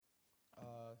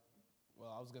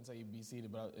was going to tell you be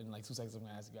seated, but in like 2 seconds, I'm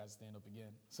going to ask you guys to stand up again.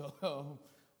 So,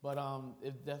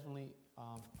 it definitely,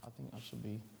 I think I should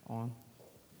be on.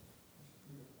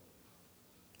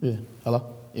 Yeah.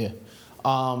 Hello? Yeah.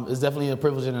 It's definitely a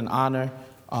privilege and an honor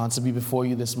to be before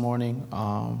you this morning.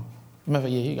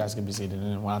 You guys can be seated,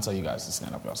 and when I tell you guys to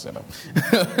stand up, y'all stand up.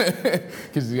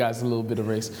 Gives you guys a little bit of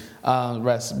rest.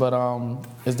 But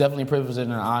it's definitely a privilege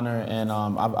and an honor, and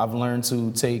I've learned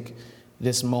to take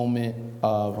this moment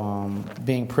of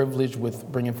being privileged with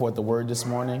bringing forth the word this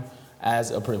morning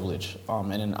as a privilege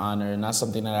and an honor, and not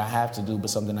something that I have to do, but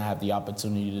something I have the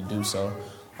opportunity to do so.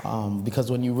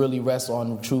 Because when you really rest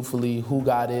on truthfully who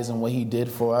God is and what he did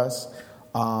for us,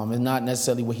 and not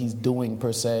necessarily what he's doing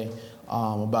per se,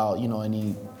 about,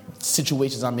 any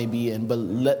situations I may be in,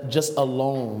 but just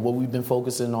alone what we've been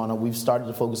focusing on, or we've started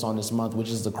to focus on this month, which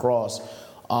is the cross,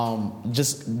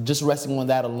 just resting on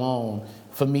that alone,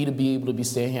 for me to be able to be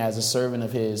standing here as a servant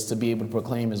of his, to be able to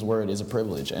proclaim his word is a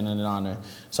privilege and an honor.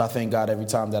 So I thank God every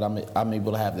time that I'm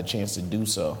able to have the chance to do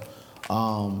so.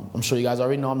 I'm sure you guys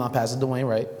already know I'm not Pastor Dwayne,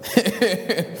 right?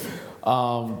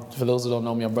 For those who don't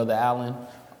know me, I'm Brother Allen.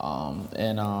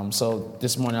 So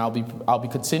this morning I'll be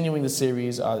continuing the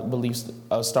series. I believe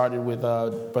started with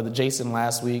Brother Jason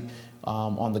last week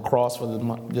on the cross for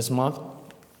this month,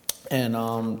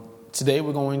 and today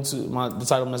we're going to the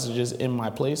title message is "In My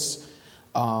Place."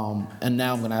 And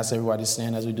now I'm going to ask everybody to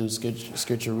stand as we do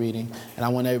scripture reading, and I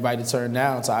want everybody to turn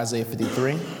now to Isaiah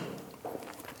 53.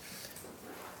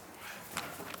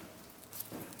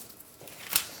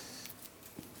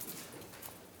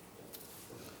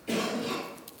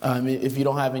 If you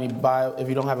don't have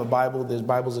a Bible, there's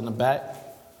Bibles in the back.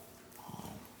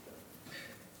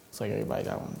 Looks like everybody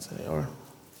got one today, or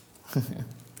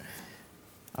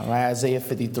all right, Isaiah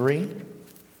 53.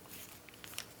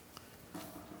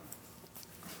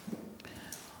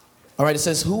 All right, it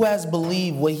says, "Who has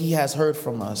believed what he has heard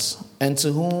from us, and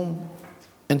to whom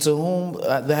has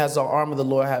the arm of the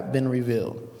Lord have been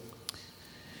revealed?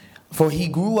 For he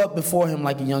grew up before him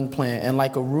like a young plant, and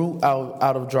like a root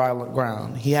out of dry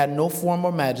ground. He had no form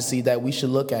or majesty that we should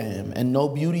look at him, and no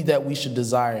beauty that we should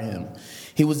desire him.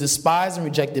 He was despised and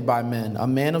rejected by men, a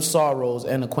man of sorrows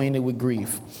and acquainted with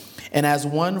grief. And as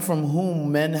one from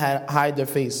whom men hide their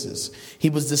faces. He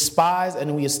was despised,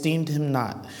 and we esteemed him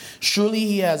not. Surely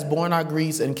he has borne our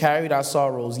griefs and carried our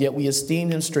sorrows, yet we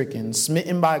esteemed him stricken,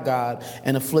 smitten by God,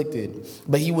 and afflicted.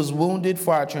 But he was wounded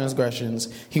for our transgressions.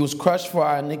 He was crushed for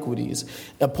our iniquities.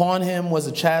 Upon him was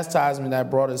a chastisement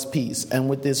that brought us peace, and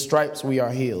with his stripes we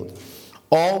are healed.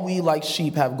 All we like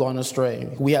sheep have gone astray.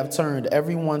 We have turned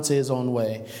every one to his own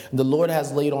way. The Lord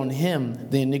has laid on him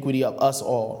the iniquity of us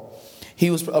all. He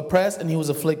was oppressed and he was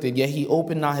afflicted, yet he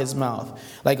opened not his mouth.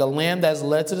 Like a lamb that is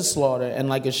led to the slaughter, and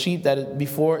like a sheep that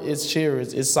before its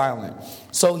shearers is silent,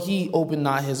 so he opened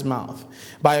not his mouth.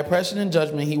 By oppression and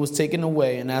judgment he was taken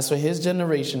away. And as for his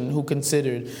generation, who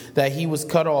considered that he was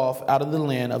cut off out of the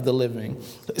land of the living,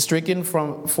 stricken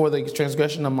for the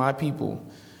transgression of my people.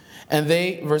 And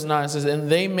they," verse 9 says, "and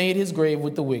they made his grave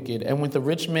with the wicked, and with the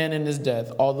rich man in his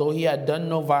death, although he had done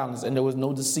no violence, and there was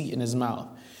no deceit in his mouth.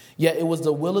 Yet it was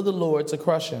the will of the Lord to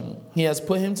crush him. He has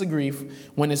put him to grief.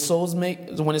 When his soul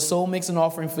makes an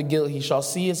offering for guilt, he shall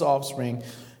see his offspring.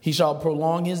 He shall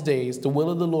prolong his days. The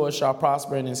will of the Lord shall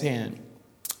prosper in his hand.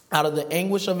 Out of the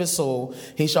anguish of his soul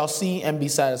he shall see and be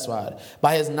satisfied.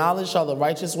 By his knowledge shall the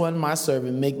righteous one, my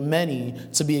servant, make many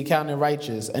to be accounted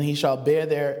righteous, and he shall bear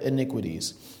their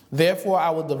iniquities. Therefore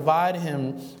I will divide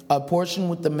him a portion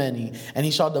with the many, and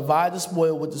he shall divide the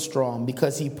spoil with the strong,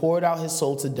 because he poured out his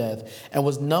soul to death and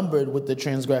was numbered with the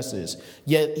transgressors.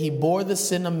 Yet he bore the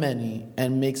sin of many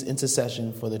and makes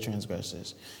intercession for the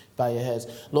transgressors." Bow your heads.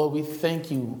 Lord, we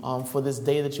thank you for this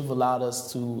day that you've allowed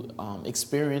us to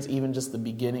experience, even just the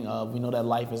beginning of. We know that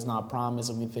life is not promised,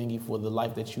 and we thank you for the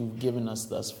life that you've given us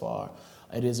thus far.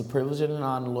 It is a privilege and an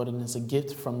honor, Lord, and it's a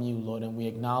gift from you, Lord, and we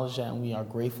acknowledge that, and we are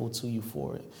grateful to you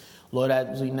for it. Lord,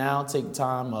 as we now take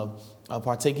time of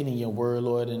partaking in your word,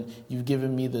 Lord, and you've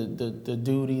given me the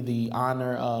duty, the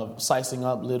honor of slicing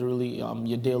up literally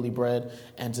your daily bread,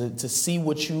 and to see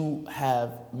what you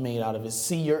have made out of it,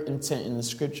 see your intent in the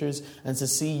scriptures, and to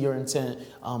see your intent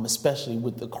especially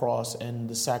with the cross and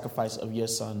the sacrifice of your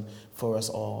son for us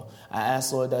all. I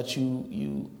ask, Lord, that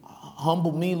you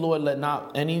humble me, Lord. Let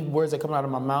not any words that come out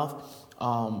of my mouth,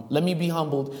 let me be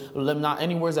humbled. Let not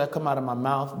any words that come out of my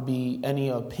mouth be any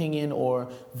opinion or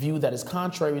view that is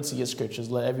contrary to your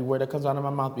scriptures. Let every word that comes out of my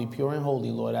mouth be pure and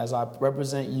holy, Lord, as I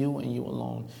represent you and you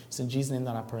alone. It's in Jesus' name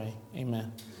that I pray.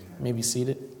 Amen. You may be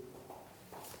seated.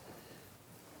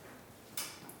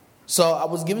 So I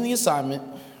was given the assignment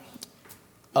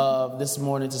of this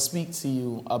morning to speak to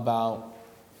you about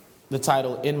the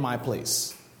title In My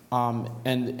Place.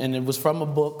 And it was from a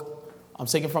book. I'm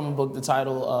taking from a book the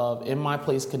title of In My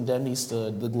Place Condemned He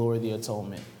Stood, The Glory of the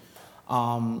Atonement.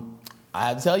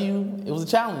 I tell you, it was a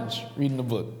challenge reading the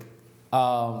book.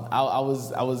 I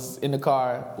was in the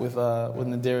car with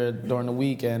Nadira during the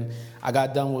week, and I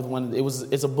got done with one.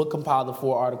 It's a book compiled of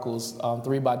 4 articles,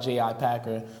 3 by J.I.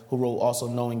 Packer, who wrote also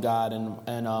Knowing God,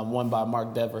 and 1 by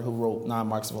Mark Dever, who wrote 9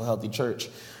 Marks of a Healthy Church.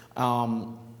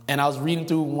 And I was reading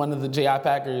through one of the J.I.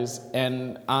 Packers,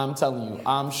 and I'm telling you,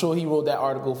 I'm sure he wrote that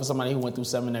article for somebody who went through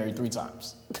seminary 3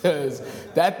 times, because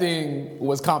that thing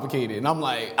was complicated. And I'm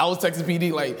like, I was texting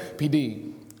PD like, PD,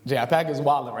 J.I. Packer's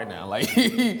wilding right now. Like,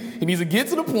 he needs to get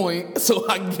to the point so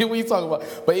I can get what he's talking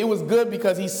about. But it was good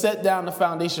because he set down the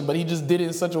foundation, but he just did it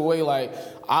in such a way like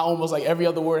I almost like every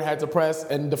other word had to press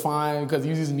and define because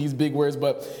he's using these big words.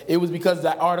 But it was because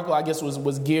that article, I guess,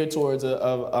 was geared towards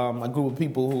a group of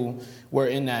people who were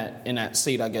in that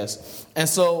state, I guess. And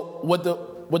so what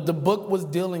the book was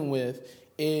dealing with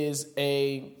is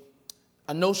a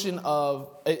notion of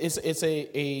it's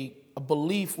a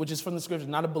belief which is from the scriptures,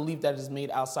 not a belief that is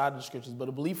made outside of the scriptures, but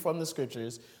a belief from the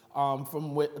scriptures,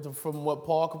 from what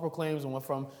Paul proclaims and what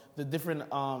from the different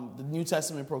the New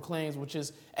Testament proclaims, which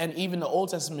is, and even the Old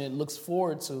Testament looks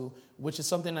forward to, which is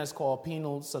something that's called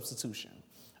penal substitution.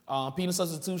 Penal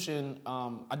substitution,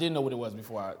 I didn't know what it was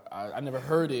before. I never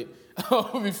heard it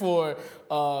before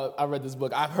I read this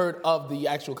book. I've heard of the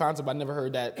actual concept. I never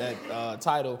heard that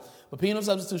title. But penal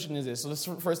substitution is this. So let's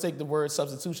first take the word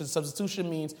substitution. Substitution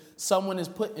means someone is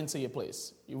put into your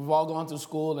place. We've all gone through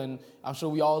school, and I'm sure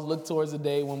we all look towards the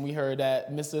day when we heard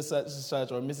that Mr. Such and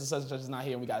Such or Mrs. Such and Such is not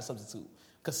here and we got a substitute.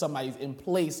 Because somebody's in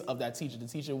place of that teacher. The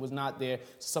teacher was not there,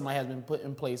 so somebody has been put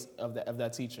in place of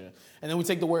that teacher. And then we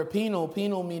take the word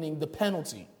penal meaning the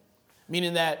penalty,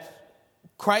 meaning that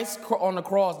Christ on the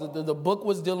cross, the book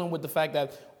was dealing with the fact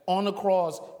that on the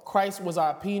cross, Christ was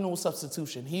our penal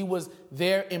substitution. He was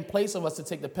there in place of us to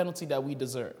take the penalty that we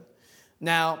deserve.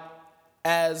 Now,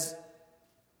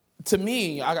 to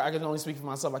me, I can only speak for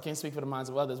myself. I can't speak for the minds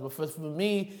of others. But for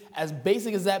me, as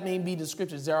basic as that may be the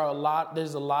scriptures,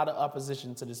 there's a lot of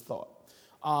opposition to this thought.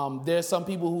 There's some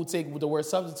people who take the word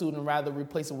substitute and rather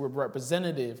replace it with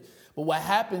representative. But what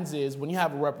happens is when you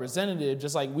have a representative,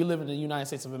 just like we live in the United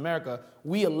States of America,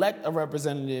 we elect a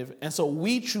representative, and so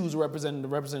we choose a representative. The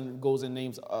representative goes in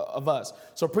names of us.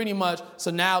 So pretty much,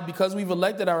 so now because we've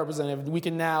elected our representative, we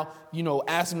can now,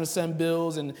 ask them to send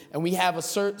bills, and we have a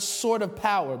sort of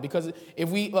power, because if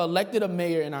we elected a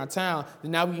mayor in our town,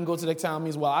 then now we can go to the town and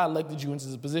means, well, I elected you into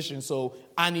this position, so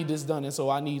I need this done, and so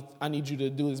I need you to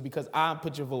do this because I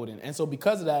put your vote in. And so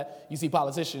because of that, you see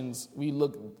politicians, we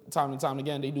look time and time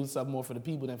again, they do stuff more for the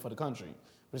people than for the country,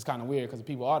 which is kind of weird because the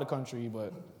people are the country,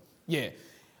 but yeah.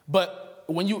 But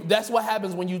that's what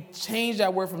happens when you change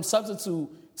that word from substitute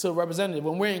to representative.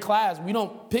 When we're in class, we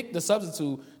don't pick the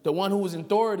substitute. The one who is in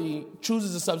authority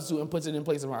chooses the substitute and puts it in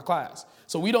place of our class.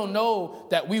 So we don't know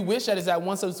that we wish that it's that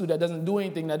one substitute that doesn't do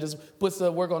anything, that just puts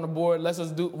the work on the board, lets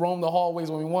us roam the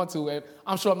hallways when we want to. And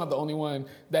I'm sure I'm not the only one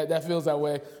that feels that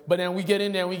way. But then we get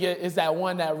in there and it's that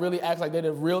one that really acts like they're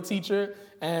the real teacher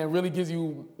and really gives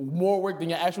you more work than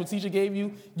your actual teacher gave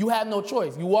you. You have no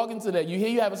choice. You walk into that, you hear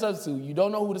you have a substitute, you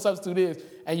don't know who the substitute is,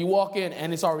 and you walk in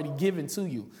and it's already given to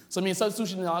you. So I mean,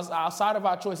 substitution is outside of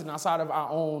our choice and outside of our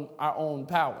own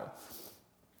power.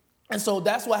 And so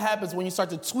that's what happens when you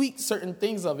start to tweak certain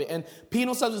things of it. And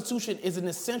penal substitution is an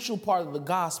essential part of the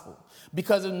gospel.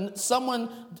 Because we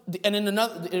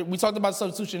talked about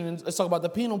substitution, and let's talk about the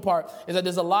penal part, is that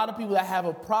there's a lot of people that have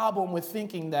a problem with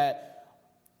thinking that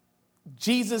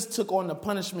Jesus took on the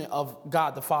punishment of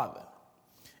God the Father.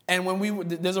 And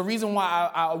there's a reason why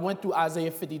I went through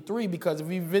Isaiah 53, because if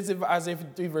we visit Isaiah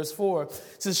 53 verse 4,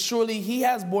 it says, surely he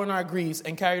has borne our griefs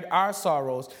and carried our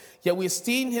sorrows, yet we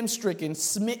esteemed him stricken,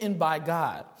 smitten by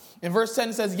God. In verse 10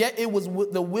 it says, yet it was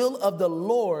the will of the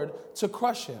Lord to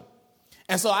crush him.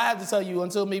 And so I have to tell you,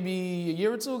 until maybe a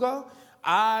year or two ago,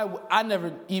 I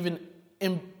never even,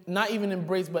 not even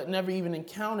embraced, but never even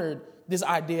encountered this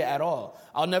idea at all.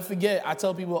 I'll never forget, I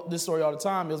tell people this story all the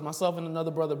time. It was myself and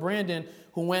another brother, Brandon,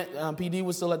 who went, PD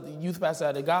was still at the youth pastor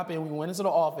at Agape, and we went into the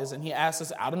office, and he asked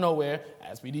us out of nowhere,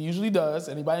 as PD usually does.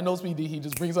 Anybody knows PD, he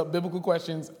just brings up biblical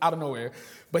questions out of nowhere.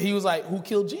 But he was like, who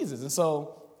killed Jesus? And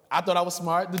so I thought I was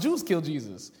smart. The Jews killed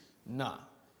Jesus. Nah.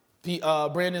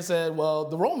 Brandon said, well,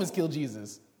 the Romans killed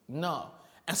Jesus. No.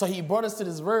 And so he brought us to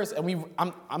this verse, and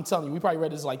I'm telling you, we probably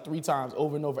read this like 3 times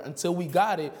over and over until we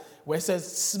got it, where it says,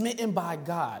 smitten by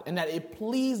God, and that it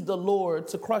pleased the Lord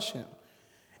to crush him.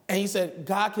 And he said,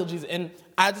 God killed Jesus. And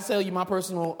I have to tell you, my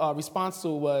personal response to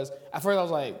it was, at first I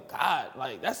was like, God,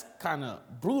 like, that's kind of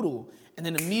brutal. And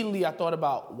then immediately I thought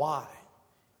about why?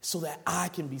 So that I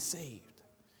can be saved.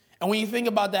 And when you think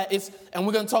about that, and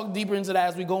we're going to talk deeper into that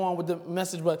as we go on with the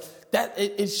message, but that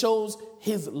it shows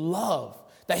his love,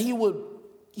 that he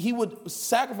would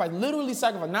sacrifice, literally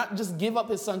sacrifice, not just give up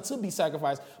his son to be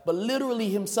sacrificed, but literally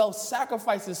himself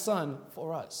sacrifice his son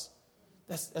for us.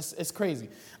 It's crazy.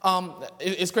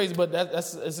 It's crazy, but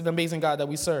it's an amazing God that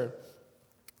we serve.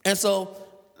 And so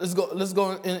let's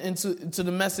go into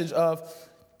the message of,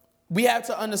 we have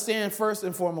to understand first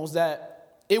and foremost that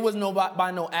it was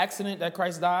by no accident that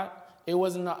Christ died. It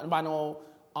wasn't by no,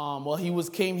 he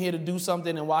came here to do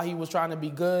something, and while he was trying to be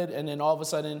good, and then all of a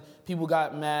sudden people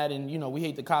got mad, and we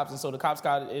hate the cops, and so the cops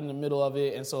got in the middle of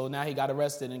it, and so now he got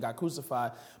arrested and got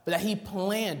crucified. But that he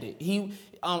planned it.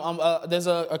 There's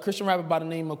a Christian rapper by the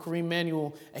name of Kareem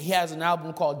Manuel, and he has an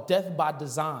album called Death by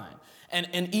Design.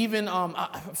 And even,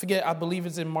 I believe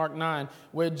it's in Mark 9,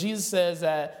 where Jesus says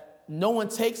that no one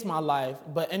takes my life,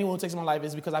 but anyone who takes my life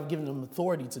is because I've given them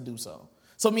authority to do so.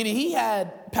 So meaning he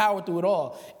had power through it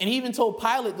all. And he even told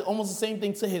Pilate almost the same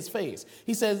thing to his face.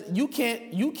 He says, you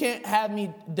can't have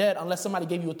me dead unless somebody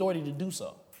gave you authority to do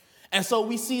so. And so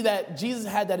we see that Jesus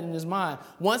had that in his mind.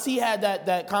 Once he had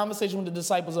that conversation with the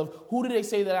disciples of, who do they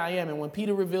say that I am? And when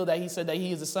Peter revealed that he said that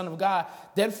he is the Son of God,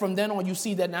 then from then on you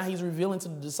see that now he's revealing to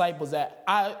the disciples that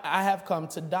I have come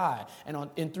to die and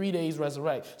in 3 days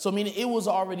resurrect. So meaning it was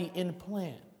already in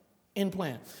plan.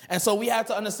 And so we have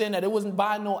to understand that it wasn't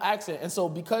by no accident. And so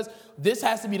because this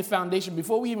has to be the foundation,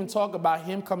 before we even talk about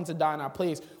him coming to die in our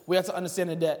place, we have to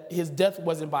understand that his death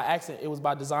wasn't by accident. It was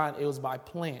by design. It was by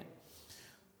plan.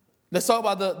 Let's talk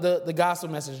about the gospel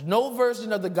message. No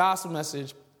version of the gospel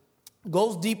message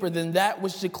goes deeper than that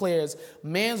which declares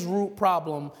man's root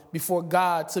problem before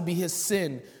God to be his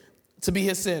sin,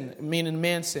 meaning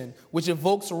man's sin, which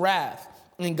evokes wrath.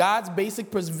 And God's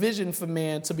basic provision for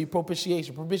man to be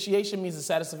propitiation. Propitiation means the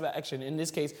satisfaction, in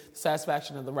this case, the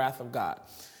satisfaction of the wrath of God,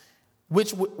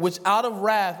 which out of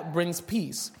wrath brings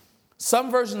peace.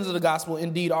 Some versions of the gospel,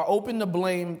 indeed, are open to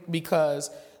blame because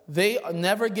they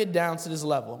never get down to this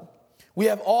level. We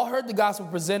have all heard the gospel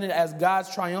presented as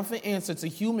God's triumphant answer to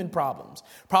human problems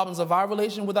of our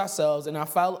relation with ourselves and our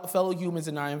fellow humans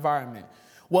in our environment.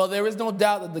 Well, there is no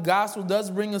doubt that the gospel does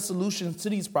bring a solution to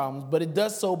these problems, but it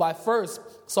does so by first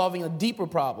solving a deeper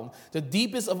problem, the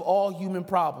deepest of all human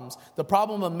problems, the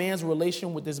problem of man's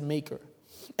relation with his maker.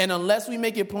 And unless we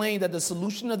make it plain that the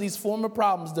solution of these former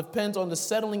problems depends on the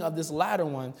settling of this latter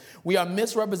one, we are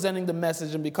misrepresenting the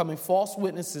message and becoming false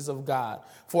witnesses of God.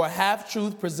 For a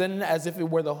half-truth presented as if it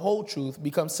were the whole truth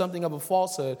becomes something of a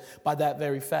falsehood by that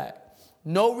very fact.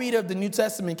 No reader of the New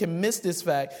Testament can miss this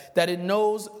fact that it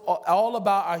knows all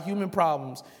about our human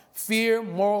problems: fear,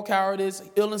 moral cowardice,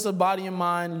 illness of body and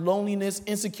mind, loneliness,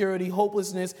 insecurity,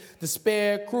 hopelessness,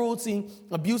 despair, cruelty,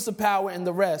 abuse of power, and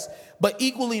the rest. But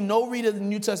equally, no reader of the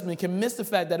New Testament can miss the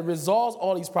fact that it resolves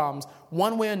all these problems,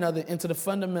 one way or another, into the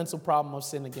fundamental problem of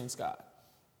sin against God.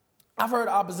 I've heard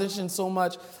opposition so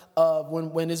much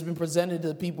when it's been presented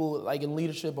to people like in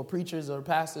leadership or preachers or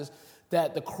pastors,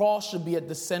 that the cross should be at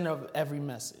the center of every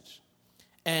message.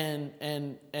 And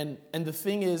the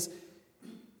thing is,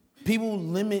 people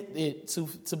limit it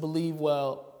to believe,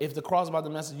 well, if the cross is about the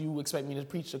message, you expect me to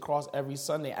preach the cross every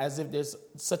Sunday, as if there's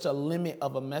such a limit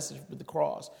of a message with the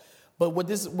cross. But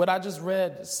what I just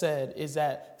read said is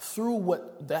that through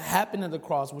what happened at the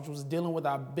cross, which was dealing with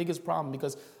our biggest problem,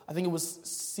 because I think it was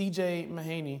C.J.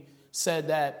 Mahaney said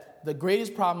that the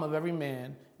greatest problem of every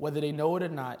man, whether they know it or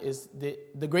not, is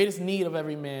the greatest need of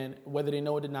every man, whether they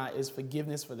know it or not, is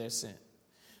forgiveness for their sin.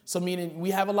 So meaning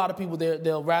we have a lot of people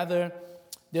they'll rather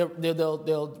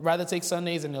take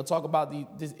Sundays and they'll talk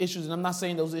about these issues. And I'm not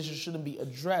saying those issues shouldn't be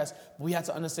addressed, but we have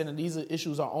to understand that these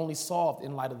issues are only solved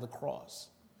in light of the cross.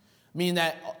 Meaning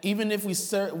that even if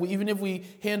we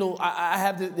handle, I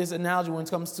have this analogy when it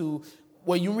comes to,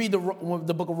 when you read the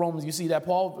book of Romans, you see that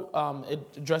Paul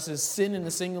addresses sin in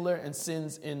the singular and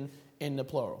sins in the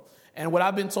plural. And what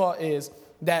I've been taught is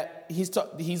that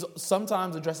he's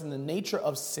sometimes addressing the nature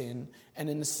of sin, and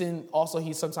in the sin also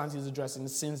he's addressing the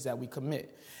sins that we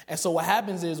commit. And so what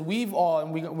happens is we've all,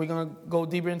 and we're going to go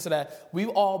deeper into that, we've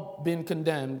all been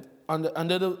condemned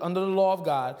under the law of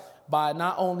God by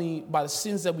not only by the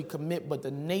sins that we commit, but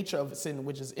the nature of sin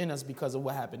which is in us because of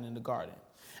what happened in the garden.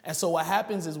 And so what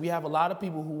happens is we have a lot of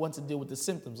people who want to deal with the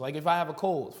symptoms. Like if I have a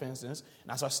cold, for instance,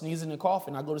 and I start sneezing and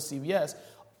coughing, I go to CVS.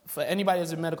 For anybody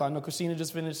that's in medical, I know Christina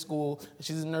just finished school,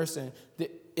 she's in nursing.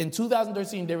 In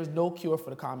 2013, there was no cure for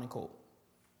the common cold.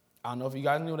 I don't know if you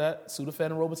guys knew that. Sudafed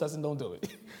and Robitussin don't do it.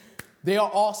 They are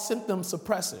all symptom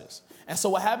suppressors. And so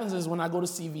what happens is when I go to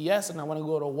CVS and I want to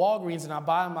go to Walgreens and I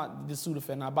buy the Sudafed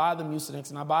and I buy the Mucinex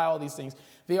and I buy all these things,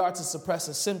 they are to suppress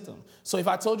a symptom. So if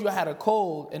I told you I had a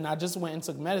cold and I just went and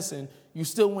took medicine, you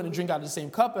still want to drink out of the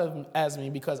same cup as me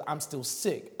because I'm still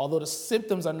sick. Although the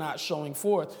symptoms are not showing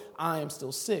forth, I am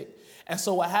still sick. And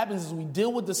so what happens is we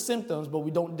deal with the symptoms, but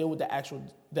we don't deal with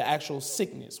the actual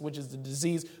sickness, which is the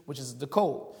disease, which is the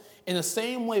cold. In the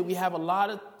same way, we have a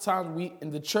lot of times we in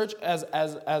the church as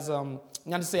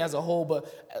not to say as a whole,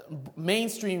 but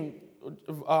mainstream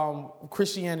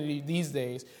Christianity these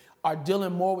days are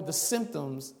dealing more with the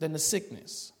symptoms than the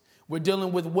sickness. We're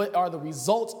dealing with what are the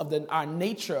results of our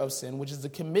nature of sin, which is the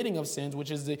committing of sins,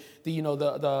 which is the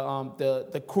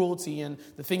cruelty and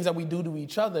the things that we do to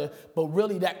each other. But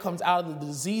really, that comes out of the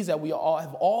disease that we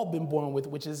have all been born with,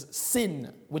 which is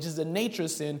sin, which is the nature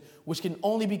of sin, which can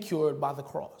only be cured by the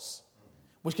cross,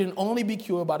 which can only be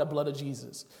cured by the blood of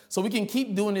Jesus. So we can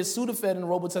keep doing this Sudafed and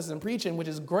Robitussin and preaching, which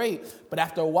is great, but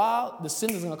after a while, the sin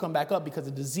is going to come back up because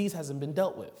the disease hasn't been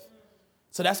dealt with.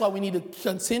 So that's why we need to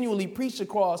continually preach the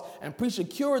cross and preach the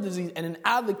cure of disease, and then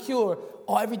out of the cure,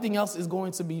 everything else is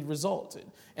going to be resulted.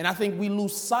 And I think we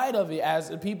lose sight of it as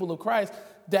the people of Christ,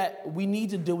 that we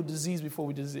need to deal with disease before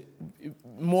we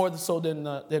more so than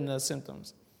the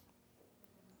symptoms.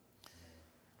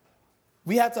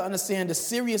 We have to understand the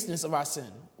seriousness of our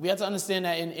sin. We have to understand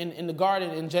that in the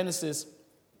garden, in Genesis,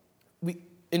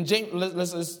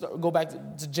 let's go back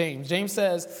to James. James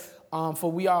says,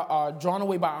 for we are drawn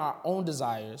away by our own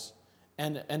desires,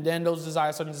 and then those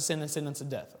desires turn into sin and sin into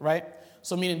death, right?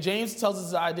 So meaning James tells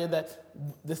us the idea that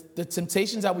the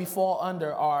temptations that we fall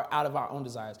under are out of our own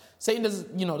desires. Satan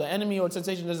doesn't, the enemy or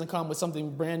temptation doesn't come with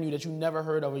something brand new that you never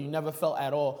heard of or you never felt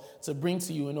at all to bring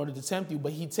to you in order to tempt you,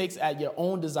 but he takes at your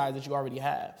own desires that you already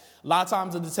have. A lot of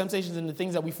times the temptations and the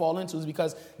things that we fall into is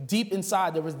because deep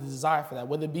inside there is the desire for that,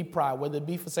 whether it be pride, whether it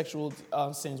be for sexual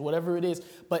sins, whatever it is,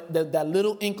 but that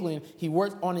little inkling, he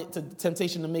worked on it to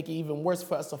temptation to make it even worse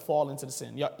for us to fall into the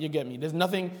sin. You get me? There's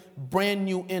nothing brand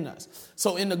new in us.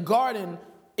 So in the garden,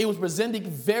 it was presenting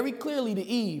very clearly to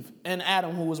Eve and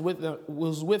Adam, who was with her,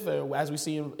 as we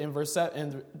see in verse 7,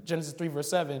 in Genesis 3, verse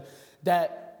 7,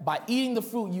 that by eating the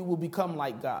fruit, you will become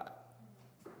like God.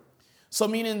 So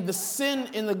meaning the sin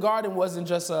in the garden wasn't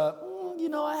just I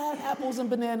had apples and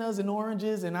bananas and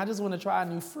oranges, and I just want to try a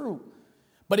new fruit.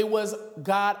 But it was,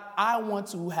 God, I want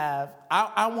to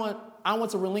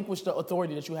relinquish the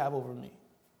authority that you have over me.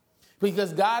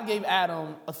 Because God gave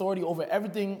Adam authority over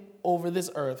everything over this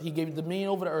earth. He gave dominion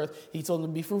over the earth. He told him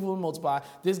to be fruitful and multiply.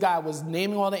 This guy was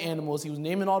naming all the animals. He was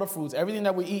naming all the fruits. Everything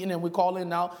that we're eating and we're calling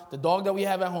now, the dog that we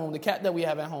have at home, the cat that we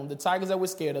have at home, the tigers that we're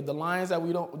scared of, the lions that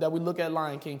we look at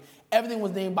Lion King. Everything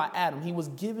was named by Adam. He was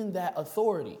given that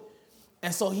authority.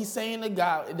 And so he's saying to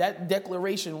God, that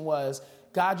declaration was,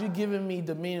 God, you've given me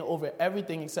dominion over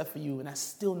everything except for you, and that's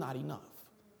still not enough.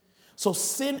 So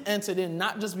sin entered in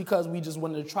not just because we just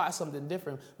wanted to try something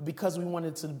different, but because we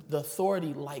wanted the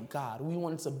authority like God. We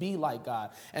wanted to be like God.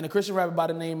 And a Christian rabbi by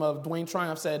the name of Dwayne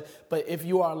Triumph said, but if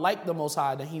you are like the Most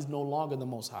High, then he's no longer the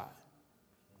Most High.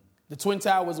 The Twin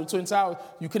Towers,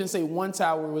 you couldn't say one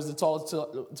tower was the tallest,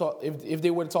 if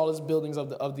they were the tallest buildings of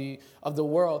the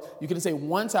world, you couldn't say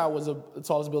one tower was the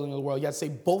tallest building of the world. You had to say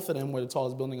both of them were the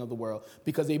tallest building of the world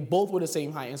because they both were the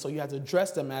same height. And so you had to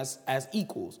address them as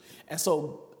equals. And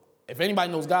so if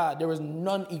anybody knows God, there is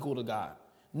none equal to God.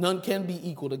 None can be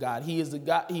equal to God. He is the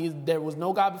God. There was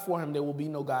no God before him. There will be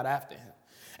no God after him.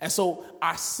 And so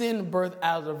our sin birthed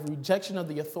out of rejection of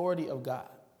the authority of God.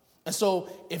 And so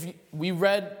if we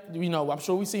read, I'm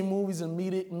sure we've seen movies in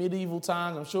medieval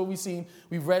times. I'm sure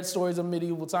we've read stories of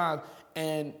medieval times.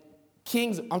 And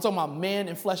kings, I'm talking about man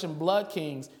and flesh and blood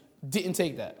kings, didn't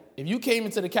take that. If you came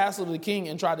into the castle of the king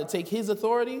and tried to take his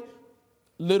authority,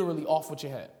 literally off with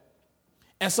your head.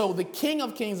 And so the King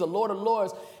of Kings, the Lord of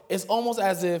Lords, is almost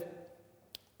as if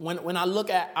when I look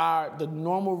at the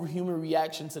normal human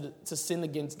reaction to sin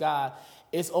against God,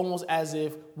 it's almost as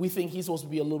if we think he's supposed to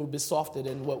be a little bit softer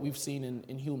than what we've seen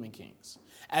in human kings.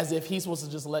 As if he's supposed to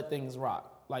just let things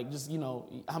rock. Like, just,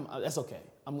 that's okay.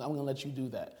 I'm going to let you do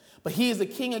that. But he is the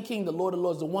King of Kings, the Lord of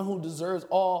Lords, the one who deserves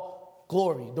all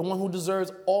glory, the one who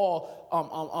deserves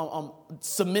all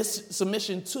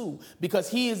submission to, because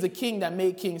he is the king that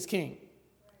made kings king.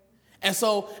 And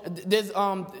so there's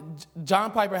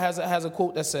John Piper has a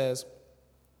quote that says,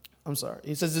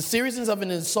 he says, the seriousness of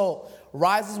an insult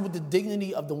rises with the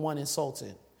dignity of the one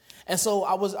insulted. And so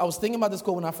I was thinking about this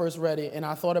quote when I first read it, and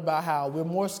I thought about how we're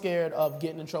more scared of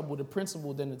getting in trouble with the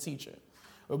principal than the teacher.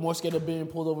 We're more scared of being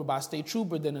pulled over by a state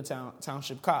trooper than a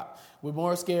township cop. We're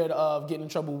more scared of getting in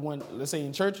trouble when, let's say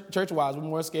in church-wise, we're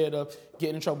more scared of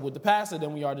getting in trouble with the pastor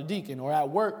than we are the deacon. Or at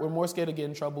work, we're more scared of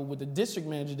getting in trouble with the district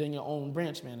manager than your own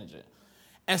branch manager.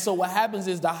 And so what happens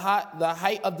is the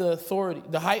height of the authority,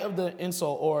 the height of the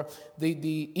insult, or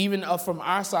the even from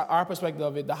our side, our perspective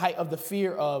of it, the height of the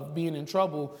fear of being in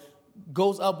trouble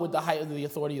goes up with the height of the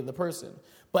authority of the person.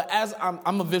 But as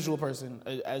I'm a visual person,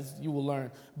 as you will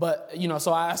learn. But,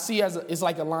 so I see it's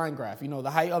like a line graph, the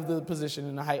height of the position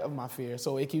and the height of my fear.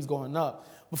 So it keeps going up.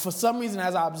 But for some reason,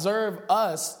 as I observe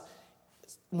us,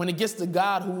 when it gets to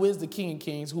God, who is the King of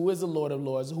Kings, who is the Lord of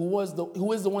Lords, who is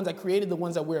the ones that created the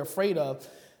ones that we're afraid of,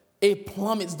 it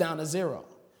plummets down to zero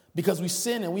because we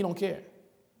sin and we don't care.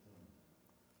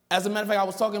 As a matter of fact, I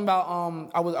was talking about,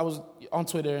 I was on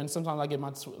Twitter, and sometimes I get my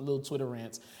little Twitter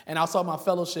rants, and I was talking about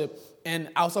fellowship, and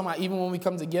I was talking about even when we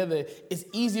come together, it's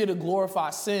easier to glorify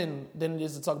sin than it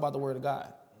is to talk about the Word of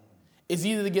God. It's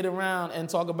easier to get around and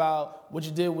talk about what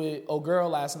you did with old girl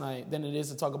last night than it is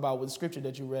to talk about with the scripture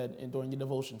that you read during your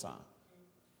devotion time.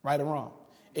 Right or wrong?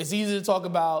 It's easier to talk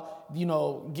about,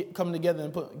 coming together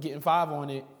and getting 5 on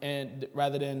it, and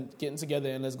rather than getting together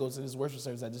and let's go to this worship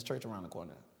service at this church around the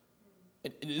corner.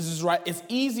 This is right. It's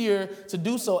easier to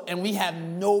do so, and we have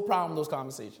no problem with those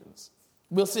conversations.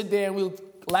 We'll sit there and we'll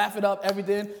laugh it up,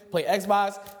 everything, play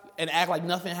Xbox, and act like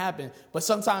nothing happened. But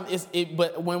sometimes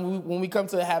But when we come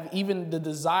to have even the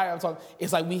desire of talking,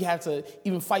 it's like we have to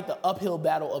even fight the uphill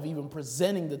battle of even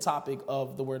presenting the topic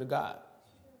of the Word of God.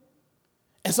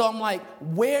 And so I'm like,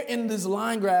 where in this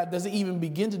line graph does it even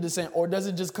begin to descend, or does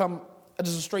it just come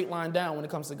just a straight line down when it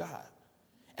comes to God?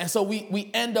 And so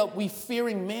we end up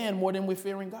fearing man more than we're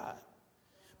fearing God.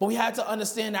 But we have to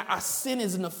understand that our sin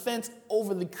is an offense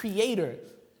over the Creator.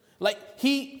 Like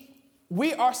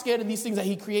we are scared of these things that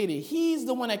He created. He's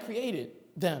the one that created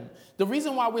them. The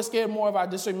reason why we're scared more of our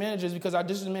district manager is because our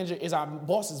district manager is our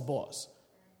boss's boss.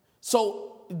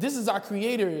 So this is our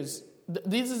Creator's.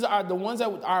 These are the ones that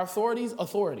are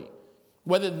authority.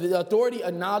 Whether the authority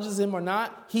acknowledges Him or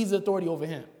not, He's the authority over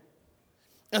him.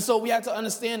 And so we have to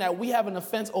understand that we have an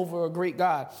offense over a great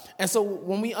God. And so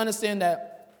when we understand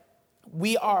that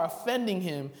we are offending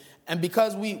Him, and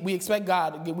because we expect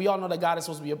God, we all know that God is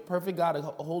supposed to be a perfect God, a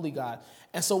holy God.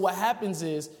 And so what happens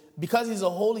is, because He's a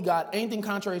holy God, anything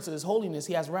contrary to His holiness,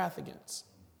 He has wrath against.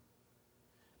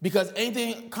 Because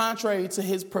anything contrary to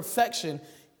His perfection,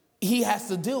 He has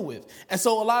to deal with. And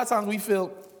so a lot of times we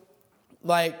feel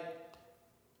like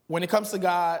when it comes to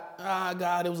God,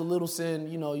 God, it was a little sin.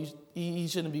 He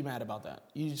shouldn't be mad about that.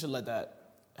 You should let that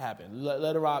happen.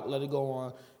 Let it rock. Let it go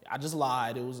on. I just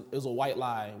lied. It was a white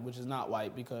lie, which is not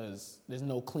white because there's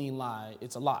no clean lie.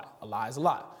 It's a lie. A lie is a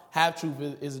lie. Half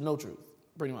truth is no truth,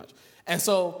 pretty much. And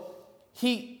so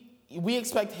we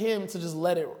expect Him to just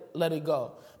let it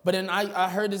go. But then I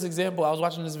heard this example. I was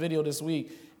watching this video this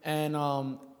week,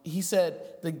 and he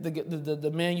said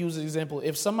the man used the example: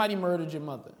 if somebody murdered your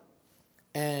mother,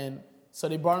 and so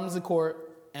they brought him to court,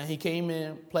 and he came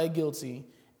in, pled guilty,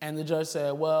 and the judge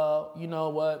said, well, you know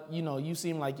what, you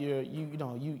seem like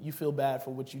you feel bad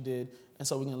for what you did, and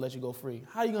so we're going to let you go free.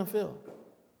 How are you going to feel?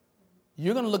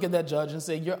 You're going to look at that judge and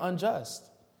say, you're unjust.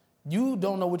 You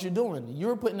don't know what you're doing.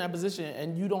 You're put in that position,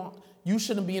 and you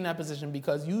shouldn't be in that position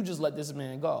because you just let this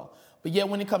man go. But yet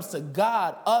when it comes to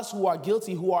God, us who are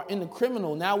guilty, who are in the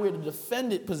criminal, now we're in the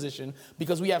defendant position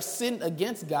because we have sinned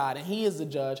against God, and He is the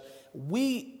judge.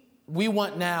 We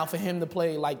want now for Him to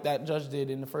play like that judge did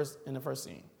in the first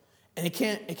scene. And it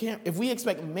can't, if we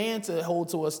expect man to hold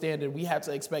to a standard, we have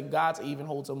to expect God to even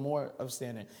hold to more of a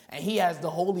standard. And He has the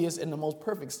holiest and the most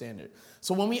perfect standard.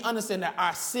 So when we understand that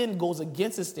our sin goes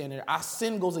against His standard, our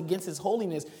sin goes against His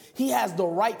holiness, He has the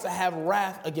right to have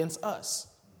wrath against us.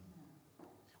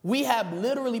 We have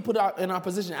literally put in our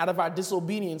position out of our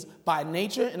disobedience by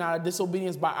nature and our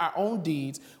disobedience by our own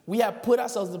deeds. We have put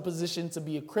ourselves in a position to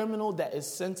be a criminal that is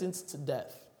sentenced to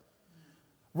death.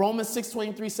 Romans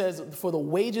 6:23 says, for the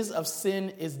wages of sin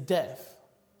is death.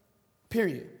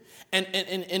 Period. And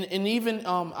even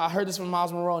I heard this from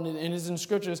Miles Monroe, and it's in the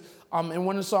scriptures. In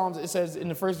one of the Psalms, it says in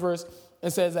the first verse,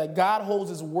 it says that God holds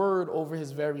His word over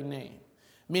His very name.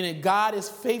 Meaning God is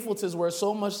faithful to His word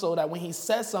so much so that when He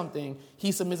says something,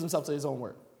 He submits Himself to His own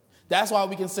word. That's why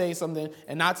we can say something,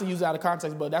 and not to use it out of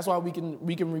context, but that's why we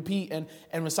can repeat and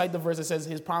recite the verse that says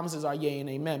His promises are yea and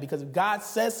amen. Because if God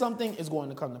says something, it's going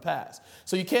to come to pass.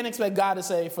 So you can't expect God to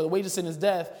say, for the wages of sin is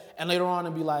death, and later on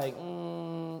and be like,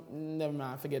 never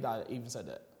mind, forget that I even said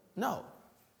that. No.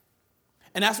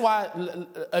 And that's why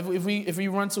if we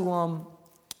run to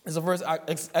there's a verse,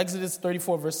 Exodus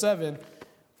 34, verse 7,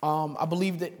 I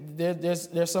believe that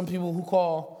there's some people who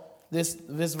call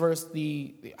this verse,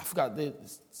 I forgot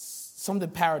something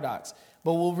paradox,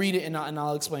 but we'll read it and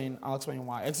I'll explain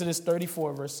why. Exodus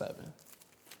 34, verse 7.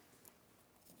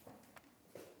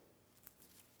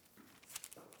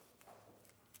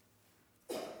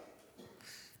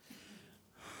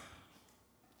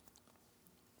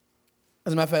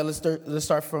 As a matter of fact, let's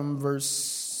start from verse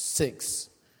 6.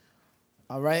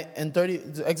 All right? And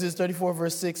Exodus 34,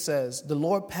 verse 6 says, "The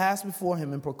Lord passed before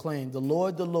him and proclaimed, the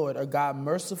Lord, a God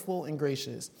merciful and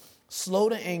gracious, slow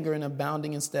to anger and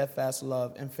abounding in steadfast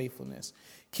love and faithfulness,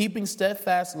 keeping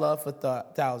steadfast love for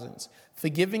thousands,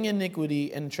 forgiving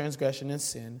iniquity and transgression and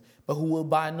sin, but who will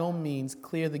by no means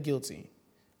clear the guilty."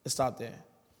 Let's stop there.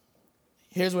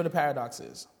 Here's where the paradox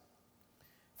is.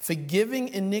 Forgiving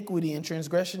iniquity and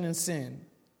transgression and sin,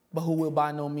 but who will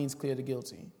by no means clear the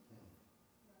guilty.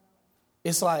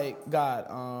 It's like, God,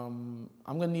 I'm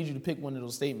going to need you to pick one of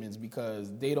those statements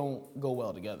because they don't go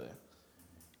well together.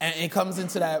 And it comes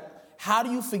into that, how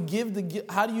do you forgive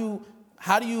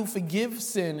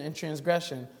sin and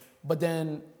transgression, but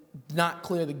then not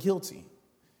clear the guilty?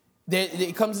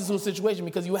 It comes into a situation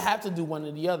because you have to do one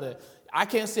or the other. I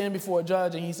can't stand before a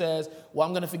judge and he says, well,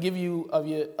 I'm going to forgive you of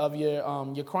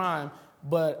your crime,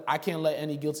 but I can't let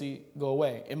any guilty go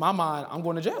away. In my mind, I'm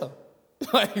going to jail.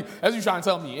 Like, that's what you're trying to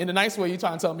tell me. In a nice way, you're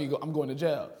trying to tell me I'm going to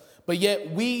jail. But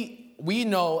yet we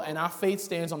know, and our faith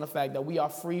stands on the fact that we are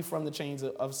free from the chains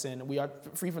of sin. We are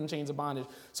free from the chains of bondage.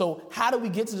 So how do we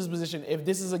get to this position if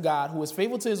this is a God who is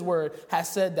faithful to his word, has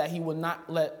said that he will not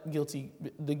let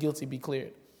the guilty be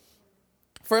cleared?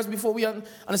 First, before we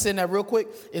understand that real quick,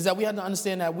 is that we have to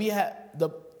understand that we have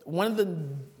one of the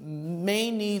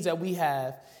main needs that we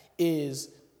have is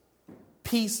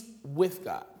peace with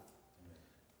God.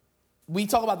 We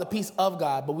talk about the peace of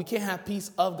God, but we can't have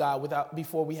peace of God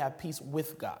before we have peace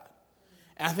with God.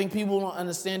 And I think people don't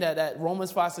understand that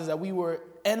Romans 5 says that we were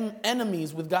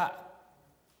enemies with God.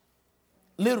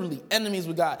 Literally enemies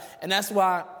with God. And that's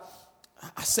why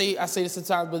I say this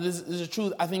sometimes, but this is the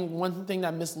truth. I think one thing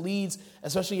that misleads,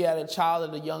 especially at a child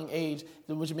at a young age,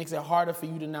 which makes it harder for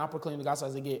you to now proclaim the gospel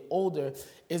as they get older,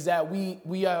 is that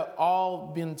we are all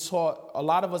been taught, a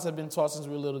lot of us have been taught since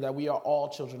we were little, that we are all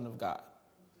children of God.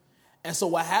 And so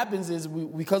what happens is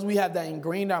because we have that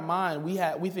ingrained in our mind,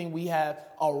 we think we have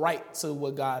a right to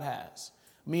what God has.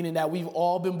 Meaning that we've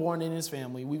all been born in his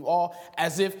family. We've all,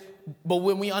 but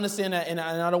when we understand that, and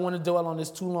I don't want to dwell on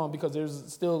this too long because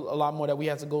there's still a lot more that we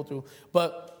have to go through.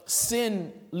 But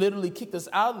sin literally kicked us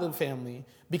out of the family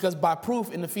because by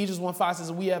proof in Ephesians 1:5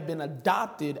 says we have been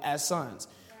adopted as sons.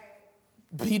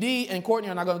 PD and Courtney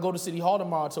are not going to go to City Hall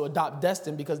tomorrow to adopt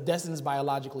Destin because Destin is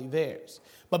biologically theirs.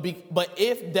 But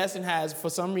if Destin has, for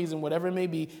some reason, whatever it may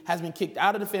be, has been kicked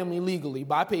out of the family legally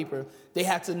by paper, they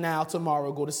have to now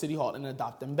tomorrow go to City Hall and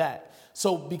adopt them back.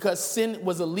 So because sin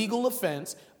was a legal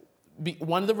offense,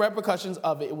 one of the repercussions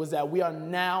of it was that we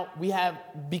have,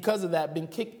 because of that, been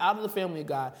kicked out of the family of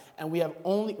God, and we are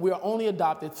only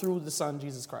adopted through the Son,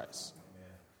 Jesus Christ.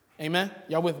 Amen?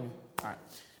 Y'all with me? All right.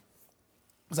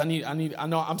 Because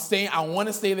I want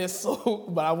to stay there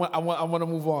but I want to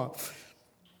move on.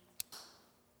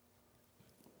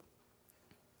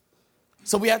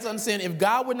 So we have to understand, if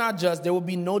God were not just, there would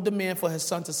be no demand for his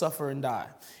son to suffer and die.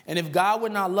 And if God were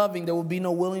not loving, there would be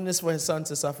no willingness for his son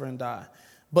to suffer and die.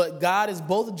 But God is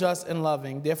both just and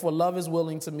loving. Therefore, love is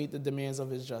willing to meet the demands of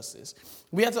his justice.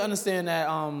 We have to understand that,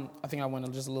 I think I went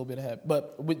just a little bit ahead,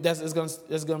 but it's going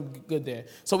to be good there.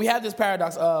 So we have this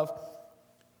paradox of,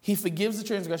 he forgives the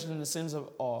transgression and the sins of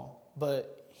all,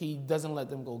 but he doesn't let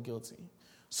them go guilty.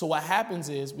 So what happens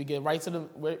is we get right to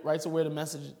where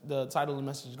the title of the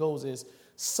message goes is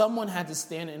someone had to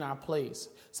stand in our place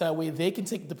so that way they can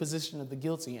take the position of the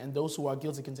guilty and those who are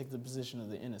guilty can take the position of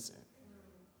the innocent.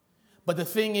 But the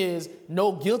thing is,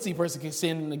 no guilty person can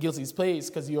stand in the guilty's place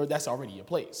because that's already your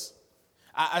place.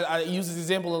 I use this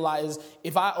example a lot is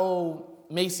if I owe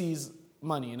Macy's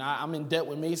money and I'm in debt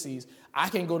with Macy's, I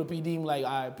can go to PD and be like,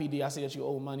 all right, PD, I see that you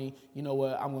owe money. You know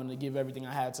what? I'm going to give everything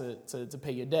I had to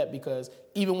pay your debt because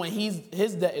even when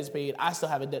his debt is paid, I still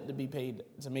have a debt to be paid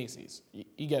to Macy's.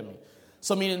 You get me?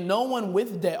 So meaning no one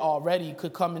with debt already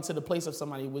could come into the place of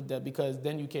somebody with debt because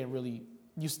then you can't really,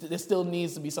 there still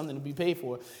needs to be something to be paid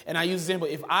for. And I use the example,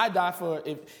 if I die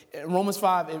Romans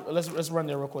 5, let's run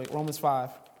there real quick. Romans 5.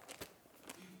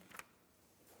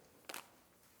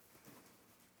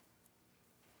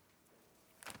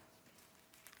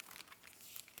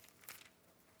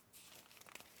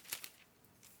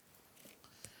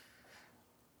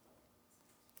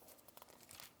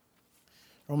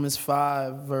 Romans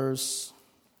 5, verse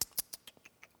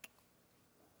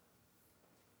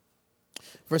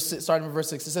Starting with verse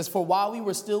 6, it says, "For while we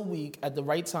were still weak, at the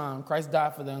right time, Christ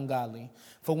died for the ungodly.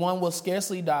 For one will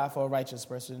scarcely die for a righteous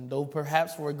person, though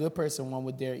perhaps for a good person one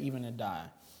would dare even to die.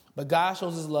 But God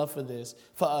shows his love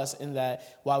for us, in that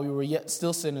while we were yet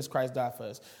still sinners, Christ died for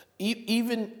us."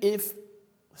 Even if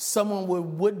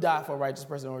someone would die for a righteous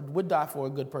person or would die for a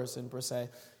good person, per se,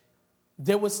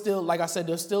 there was still, like I said,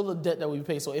 there's still the debt that we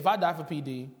pay. So if I die for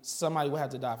PD, somebody would have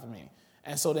to die for me.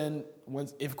 And so then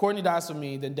if Courtney dies for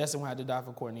me, then Destin will have to die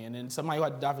for Courtney. And then somebody will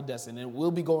have to die for Destin. And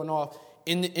we'll be going off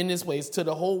in this place to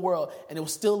the whole world. And it will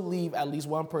still leave at least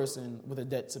one person with a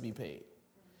debt to be paid.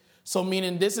 So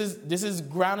meaning this is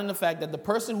grounding the fact that the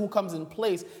person who comes in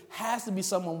place has to be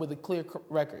someone with a clear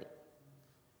record.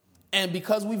 And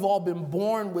because we've all been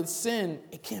born with sin,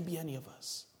 it can't be any of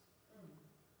us.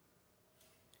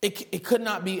 It could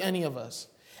not be any of us.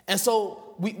 And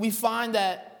so we find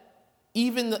that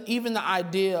even the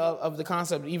idea of the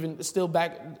concept, even still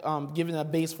back giving a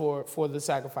base for the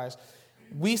sacrifice,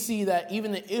 we see that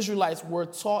even the Israelites were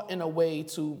taught in a way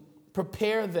to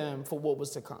prepare them for what was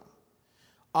to come.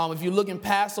 If you look in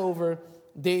Passover,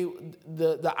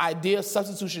 the idea of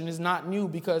substitution is not new,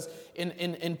 because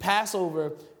in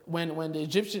Passover, when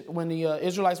the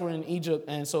Israelites were in Egypt,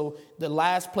 and so the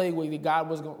last plague where God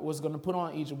was going to put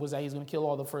on Egypt was that he's going to kill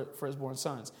all the firstborn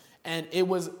sons, and it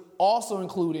was also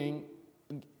including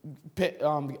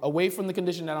away from the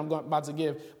condition that I'm about to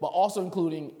give, but also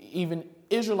including even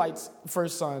Israelites'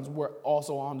 first sons were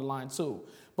also on the line too.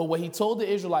 But what he told the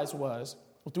Israelites was,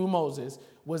 through Moses,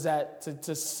 was that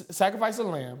to sacrifice a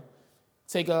lamb,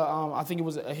 take I think it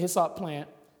was a hyssop plant,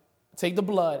 take the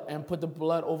blood and put the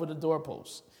blood over the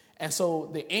doorpost. And so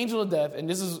the angel of death, and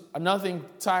this is another thing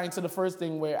tying to the first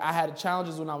thing where I had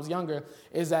challenges when I was younger,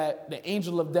 is that the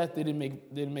angel of death didn't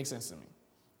make sense to me.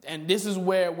 And this is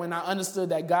where, when I understood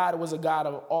that God was a God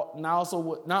of,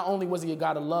 not only was he a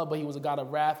God of love, but he was a God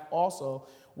of wrath also,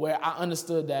 where I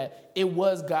understood that it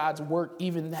was God's work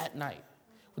even that night,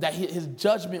 that his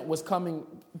judgment was coming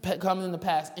in the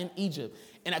past in Egypt.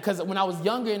 And because when I was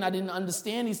younger and I didn't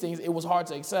understand these things, it was hard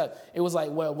to accept. It was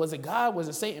like, well, was it God? Was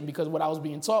it Satan? Because what I was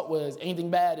being taught was anything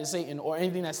bad is Satan, or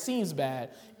anything that seems bad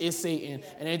is Satan,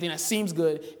 and anything that seems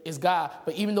good is God.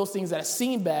 But even those things that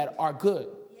seem bad are good.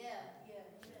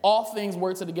 All things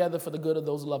work together for the good of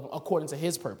those who love him, according to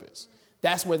his purpose.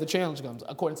 That's where the challenge comes,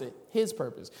 according to his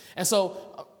purpose. And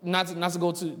so, not to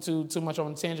go too much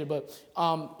on a tangent, but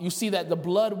you see that the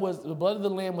blood of the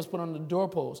lamb was put on the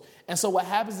doorpost. And so what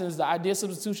happens is, the idea of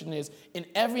substitution is, in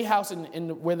every house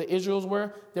in where the Israels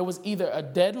were, there was either a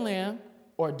dead lamb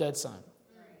or a dead son.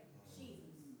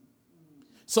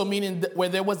 So meaning where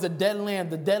there was the dead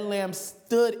lamb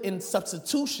stood in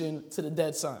substitution to the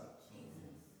dead son.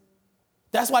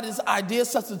 That's why this idea of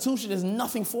substitution is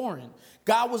nothing foreign.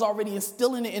 God was already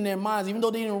instilling it in their minds, even though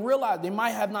they didn't realize, they might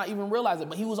have not even realized it,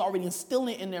 but he was already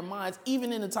instilling it in their minds,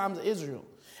 even in the times of Israel.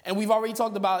 And we've already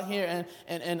talked about here,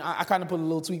 and I kind of put a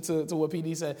little tweak to what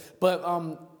PD said, but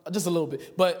just a little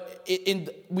bit. But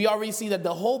we already see that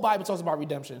the whole Bible talks about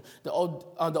redemption. The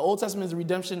Old Testament is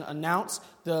redemption announced,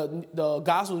 the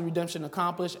Gospel is redemption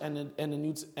accomplished, and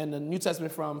the New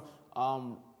Testament from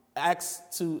Acts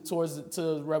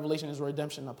to Revelation is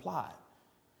redemption applied.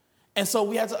 And so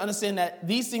we have to understand that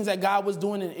these things that God was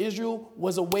doing in Israel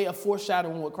was a way of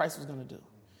foreshadowing what Christ was going to do.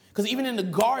 Because even in the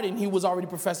garden, he was already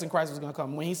professing Christ was going to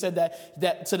come. When he said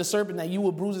that to the serpent, that you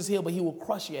will bruise his heel, but he will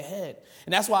crush your head.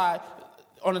 And that's why,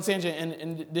 on a tangent,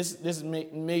 and this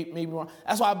may be wrong,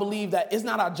 that's why I believe that it's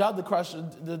not our job to crush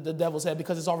the devil's head,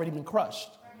 because it's already been crushed.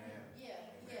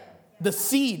 The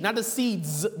seed, not the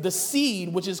seeds, the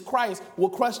seed, which is Christ, will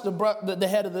crush the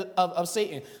head of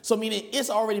Satan. So meaning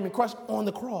it's already been crushed on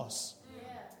the cross.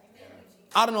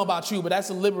 I don't know about you, but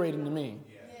that's liberating to me.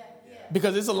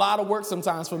 Because it's a lot of work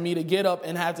sometimes for me to get up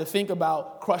and have to think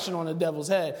about crushing on the devil's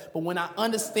head. But when I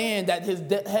understand that his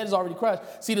head is already crushed,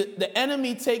 see, the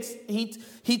enemy takes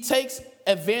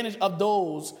advantage of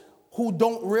those who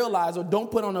don't realize or don't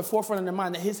put on the forefront of their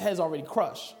mind that his head is already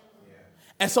crushed.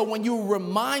 And so when you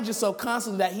remind yourself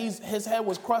constantly that his head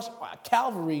was crushed at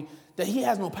Calvary, that he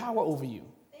has no power over you.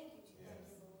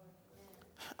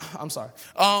 I'm sorry.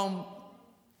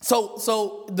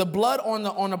 So the blood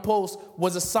on the post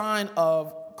was a sign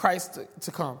of Christ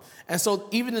to come. And so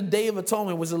even the Day of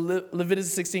Atonement was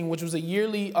Leviticus 16, which was a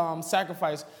yearly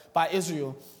sacrifice by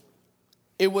Israel.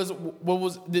 It was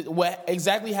what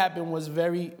exactly happened was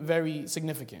very, very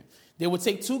significant. They would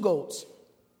take 2 goats.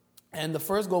 And the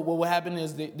first goat, what would happen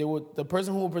is the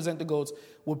person who would present the goats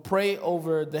would pray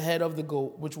over the head of the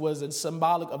goat, which was a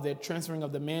symbolic of their transferring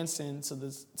of the man's sin to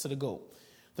the goat.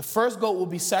 The first goat will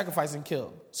be sacrificed and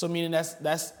killed. So meaning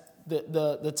that's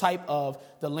the type of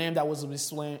the lamb that was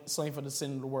slain for the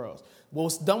sin of the world. What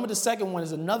was done with the second one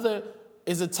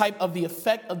is a type of the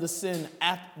effect of the sin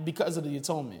because of the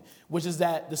atonement, which is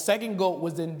that the second goat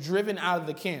was then driven out of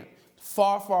the camp,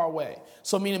 far, far away.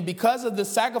 So meaning because of the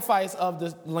sacrifice of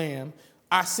the lamb,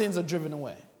 our sins are driven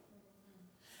away.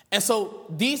 And so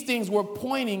these things were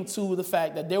pointing to the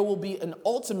fact that there will be an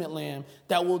ultimate lamb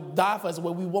that will die for us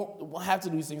where we won't have to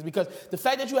do these things. Because the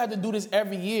fact that you have to do this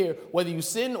every year, whether you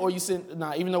sin or you sin,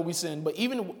 even though we sin, but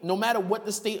even no matter what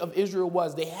the state of Israel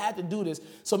was, they had to do this.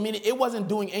 So meaning it wasn't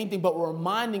doing anything but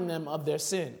reminding them of their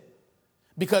sin.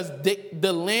 Because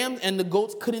the lambs and the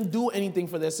goats couldn't do anything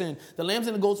for their sin. The lambs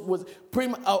and the goats was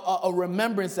pretty much a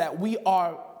remembrance that we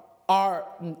are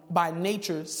by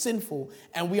nature sinful,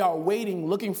 and we are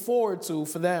looking forward to,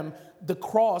 for them, the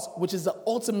cross, which is the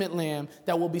ultimate lamb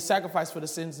that will be sacrificed for the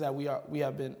sins that we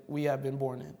have been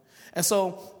born in. And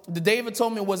so the Day of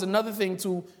Atonement was another thing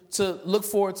to look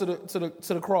forward to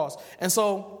the cross. And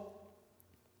so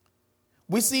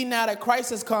we see now that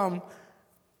Christ has come,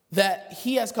 that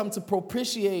he has come to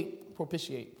propitiate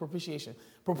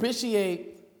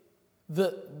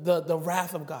the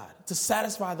wrath of God, to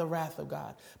satisfy the wrath of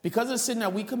God. Because of the sin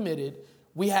that we committed,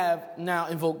 we have now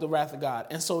invoked the wrath of God.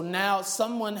 And so now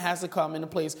someone has to come into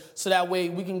place so that way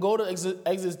we can go to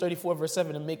Exodus 34 verse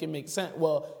 7 and make it make sense.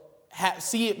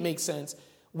 See it make sense,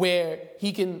 where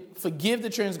he can forgive the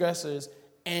transgressors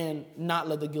and not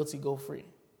let the guilty go free.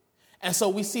 And so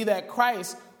we see that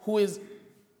Christ, who is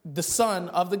the Son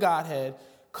of the Godhead,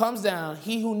 comes down,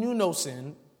 he who knew no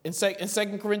sin. In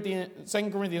 2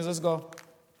 Corinthians, let's go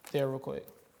there real quick.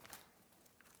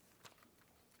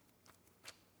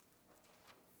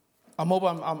 I hope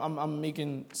I'm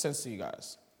making sense to you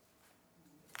guys.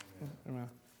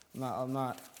 I'm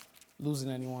not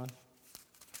losing anyone.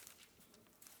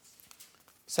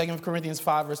 2 Corinthians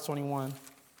 5, verse 21.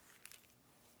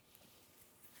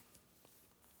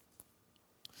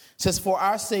 It says, for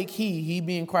our sake he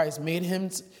being Christ,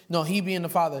 he being the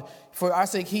Father, for our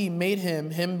sake he made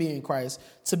him being Christ,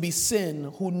 to be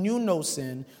sin who knew no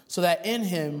sin, so that in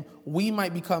him we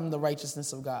might become the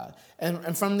righteousness of God.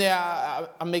 And from there,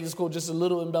 I make this quote just a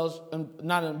little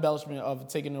not an embellishment of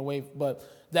taking it away, but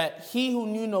that he who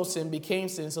knew no sin became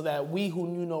sin, so that we who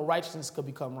knew no righteousness could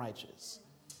become righteous.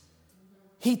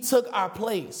 He took our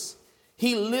place.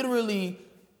 He literally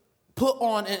put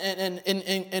on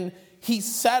and he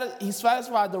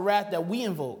satisfied the wrath that we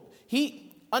invoke.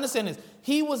 Understand this.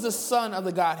 He was the Son of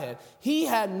the Godhead. He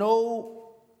had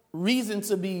no reason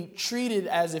to be treated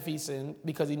as if he sinned,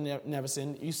 because he never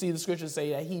sinned. You see the scriptures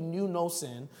say that he knew no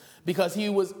sin because he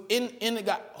was in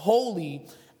God, holy,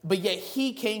 but yet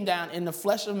he came down in the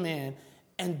flesh of man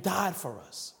and died for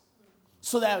us,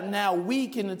 so that now we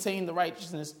can attain the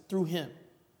righteousness through him.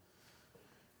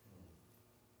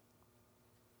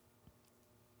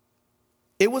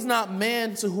 It was not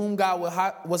man to whom God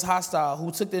was hostile who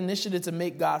took the initiative to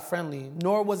make God friendly,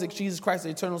 nor was it Jesus Christ,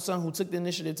 the eternal Son, who took the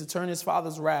initiative to turn his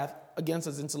Father's wrath against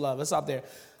us into love. Let's stop there.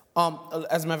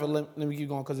 As a matter of fact, let me keep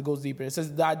going because it goes deeper. It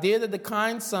says, the idea that the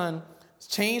kind Son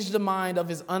changed the mind of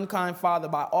his unkind Father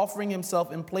by offering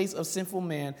himself in place of sinful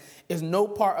man is no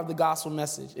part of the gospel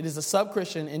message. It is a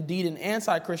sub-Christian, indeed an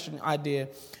anti-Christian idea,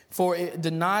 for it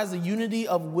denies the unity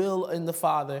of will in the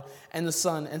Father and the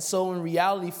Son, and so in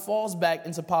reality falls back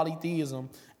into polytheism,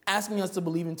 asking us to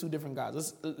believe in two different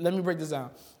gods. Let me break this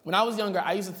down. When I was younger,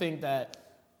 I used to think that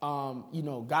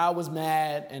God was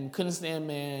mad and couldn't stand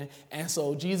man, and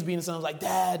so Jesus being the Son was like,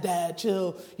 Dad,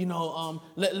 chill.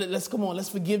 Let's come on, let's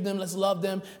forgive them, let's love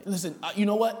them. Listen, you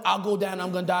know what? I'll go down.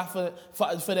 I'm gonna die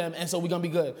for them, and so we're gonna be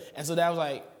good. And so that was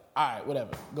like, all right,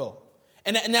 whatever, go.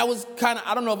 And that was kind of,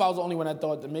 I don't know if I was the only one that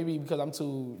thought that, maybe because I'm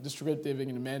too descriptive and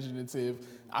imaginative,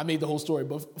 I made the whole story.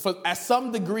 But at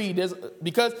some degree,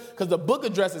 because the book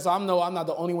addresses, so I'm not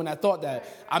the only one that thought that.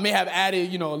 I may have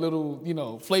added, a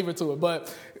little, flavor to it.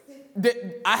 But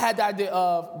I had the idea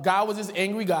of God was this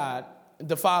angry God.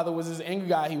 The Father was this angry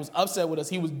God. He was upset with us.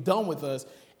 He was done with us.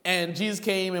 And Jesus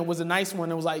came and was a nice one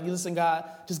and was like, listen, God,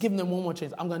 just give them one more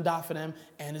chance. I'm going to die for them,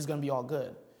 and it's going to be all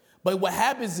good. But what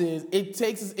happens is it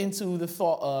takes us into the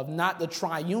thought of not the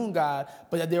triune God,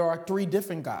 but that there are three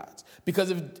different gods.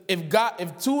 Because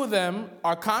if two of them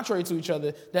are contrary to each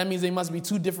other, that means they must be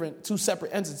two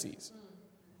separate entities.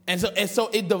 And so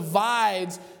it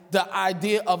divides the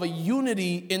idea of a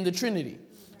unity in the Trinity.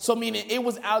 So meaning it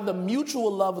was out of the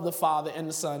mutual love of the Father and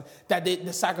the Son that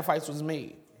the sacrifice was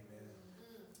made.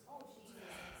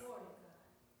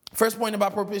 First point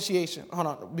about propitiation. Hold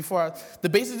on. The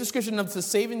basic description of the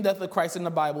saving death of Christ in the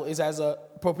Bible is as a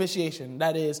propitiation.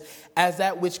 That is, as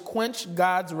that which quenched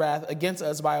God's wrath against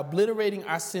us by obliterating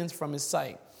our sins from his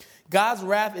sight. God's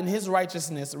wrath in his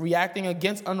righteousness, reacting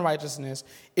against unrighteousness,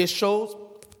 it shows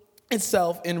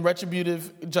itself in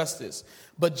retributive justice.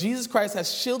 But Jesus Christ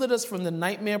has shielded us from the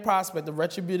nightmare prospect of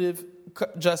retributive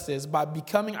justice by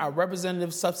becoming our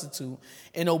representative substitute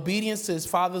in obedience to his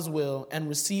Father's will and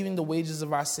receiving the wages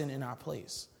of our sin in our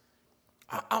place.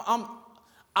 I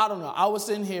don't know. I was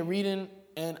sitting here reading,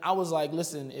 and I was like,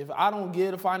 listen, if I don't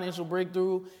get a financial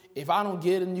breakthrough, if I don't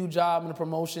get a new job and a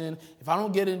promotion, if I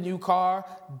don't get a new car,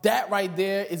 that right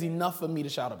there is enough for me to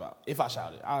shout about. If I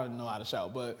shouted. I don't know how to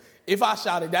shout, but if I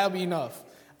shouted, that would be enough.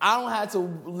 I don't have to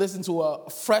listen to a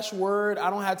fresh word. I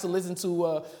don't have to listen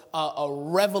to a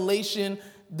revelation.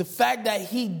 The fact that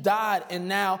he died, and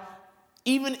now,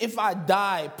 even if I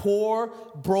die poor,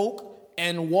 broke,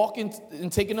 and walking and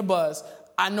taking a bus,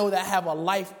 I know that I have a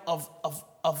life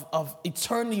of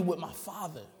eternity with my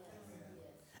Father.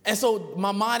 And so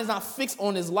my mind is not fixed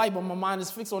on this life, but my mind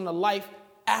is fixed on the life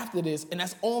after this, and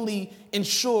that's only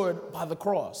ensured by the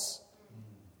cross.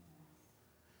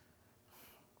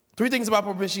 3 things about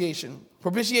propitiation.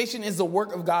 Propitiation is the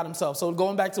work of God himself. So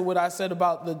going back to what I said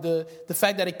about the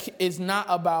fact that it is not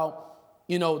about,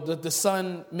 the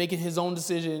son making his own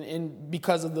decision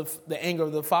because of the anger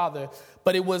of the Father,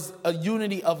 but it was a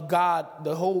unity of God,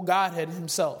 the whole Godhead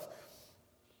himself.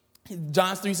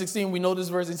 John 3:16, we know this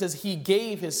verse. It says he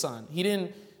gave his son.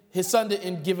 His son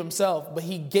didn't give himself, but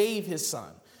he gave his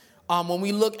son. When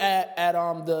we look at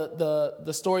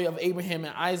the story of Abraham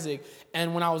and Isaac,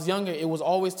 and when I was younger, it was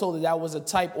always told that was a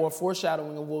type or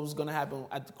foreshadowing of what was going to happen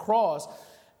at the cross.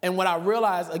 And what I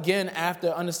realized, again, after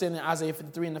understanding Isaiah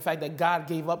 53 and the fact that God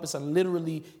gave up his son,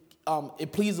 literally,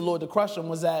 it pleased the Lord to crush him,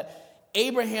 was that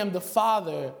Abraham the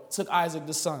father took Isaac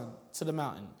the son to the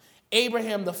mountain.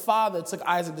 Abraham the father took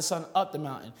Isaac the son up the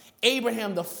mountain.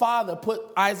 Abraham the father put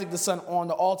Isaac the son on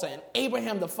the altar. And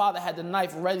Abraham the father had the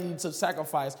knife ready to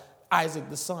sacrifice Isaac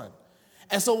the son.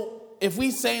 And so if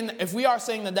we are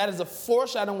saying that is a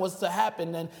foreshadowing what's to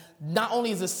happen, then not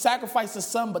only is the sacrifice the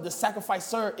son, but the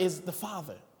sacrificer is the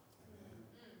Father.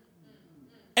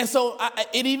 And so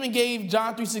it even gave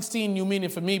John 3:16 new meaning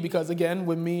for me, because again,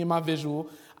 with me and my visual,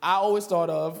 I always thought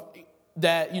of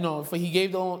that, for he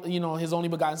gave his only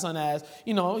begotten son as,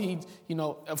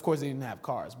 of course they didn't have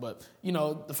cars, but,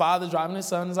 the father driving his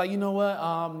son is like,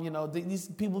 these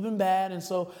people have been bad, and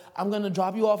so I'm going to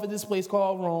drop you off at this place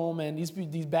called Rome, and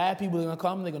these bad people are going to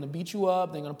come, they're going to beat you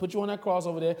up, they're going to put you on that cross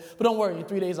over there, but don't worry, in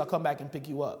 3 days I'll come back and pick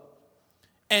you up.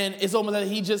 And it's almost that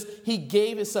he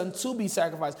gave his son to be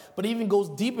sacrificed, but it even goes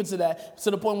deeper to that,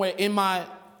 to the point where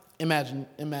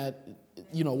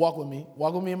walk with me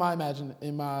in my imagination.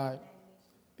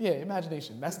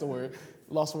 That's the word.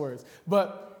 Lost words.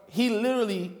 But he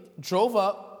literally drove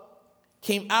up,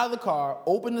 came out of the car,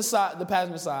 opened the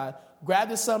passenger side,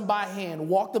 grabbed his son by hand,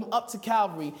 walked him up to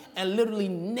Calvary, and literally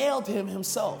nailed him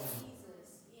himself.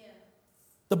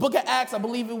 The book of Acts, I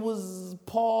believe it was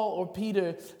Paul or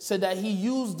Peter, said that he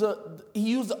used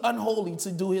the unholy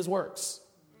to do his works.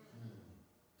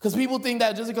 Because people think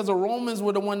that just because the Romans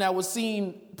were the one that was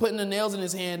seen putting the nails in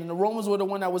his hand, and the Romans were the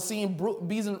one that was seen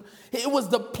beating, it was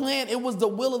the plan, it was the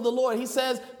will of the Lord. He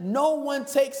says, no one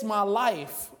takes my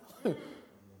life.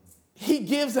 He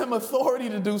gives them authority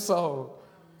to do so.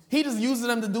 He just uses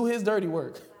them to do his dirty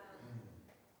work.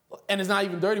 And it's not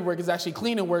even dirty work, it's actually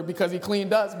cleaning work, because he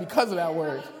cleaned us because of that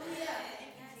work.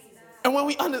 And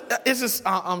when it's just,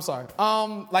 I'm sorry.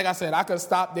 Like I said, I could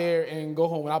stop there and go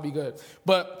home and I'll be good.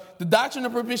 But the doctrine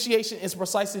of propitiation is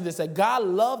precisely this, that God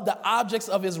loved the objects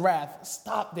of his wrath.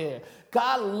 Stop there.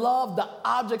 God loved the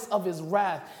objects of his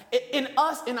wrath. In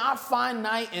us, in our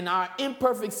finite, in our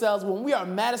imperfect selves, when we are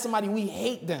mad at somebody, we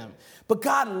hate them. But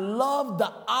God loved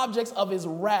the objects of his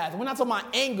wrath. We're not talking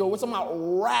about anger, we're talking about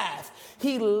wrath.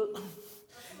 He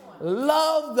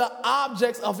loved the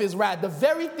objects of his wrath. The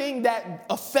very thing that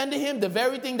offended him, the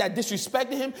very thing that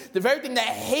disrespected him, the very thing that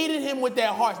hated him with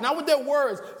their hearts, not with their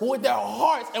words, but with their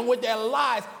hearts and with their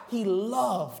lives, he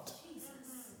loved.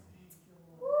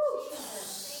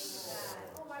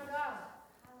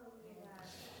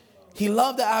 He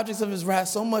loved the objects of his wrath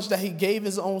so much that he gave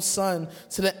his own son,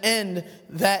 to the end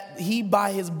that he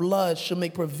by his blood should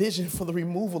make provision for the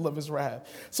removal of his wrath.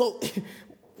 So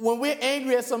when we're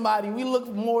angry at somebody, we look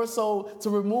more so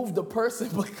to remove the person.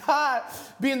 But God,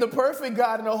 being the perfect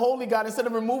God and the holy God, instead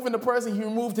of removing the person, he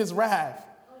removed his wrath.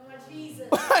 Oh, my Jesus.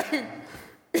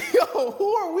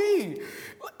 Who are we?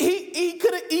 He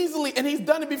could have easily, and he's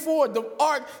done it before. The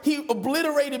ark, he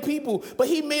obliterated people, but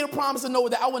he made a promise to Noah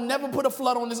that I will never put a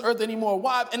flood on this earth anymore.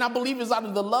 Why? And I believe it's out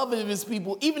of the love of his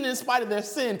people, even in spite of their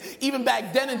sin. Even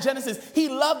back then in Genesis, he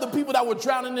loved the people that were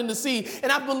drowning in the sea.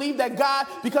 And I believe that God,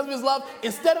 because of his love,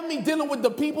 instead of me dealing with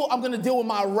the people, I'm going to deal with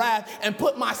my wrath and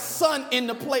put my son in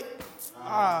the place.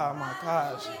 Ah, my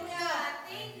gosh.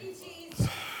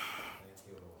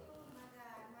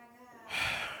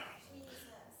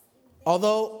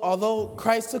 Although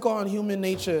Christ took on human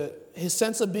nature, his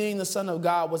sense of being the Son of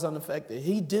God was unaffected.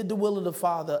 He did the will of the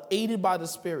Father, aided by the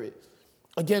Spirit,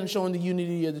 again showing the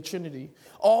unity of the Trinity.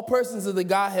 All persons of the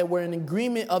Godhead were in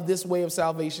agreement of this way of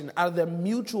salvation out of their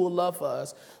mutual love for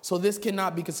us. So this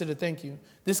cannot be considered,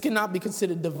 this cannot be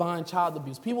considered divine child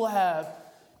abuse. People have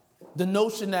the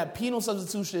notion that penal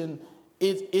substitution,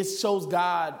 it shows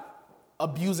God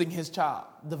abusing his child,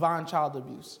 divine child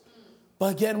abuse.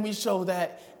 But again, we show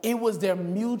that it was their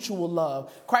mutual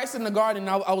love. Christ in the garden,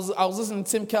 I was listening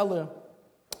to Tim Keller.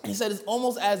 He said it's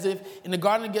almost as if in the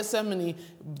Garden of Gethsemane,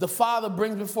 the Father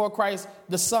brings before Christ,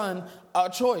 the Son, a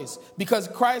choice. Because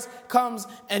Christ comes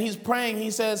and he's praying.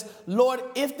 He says, Lord,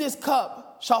 if this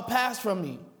cup shall pass from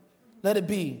me, let it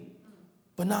be.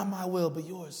 But not my will, but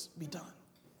yours be done.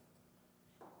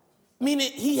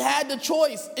 Meaning he had the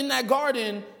choice in that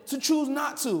garden to choose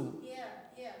not to.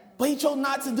 But he chose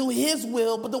not to do his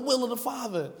will, but the will of the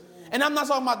Father. And I'm not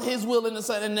talking about his will in the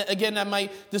Son. And again, that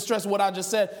might distress what I just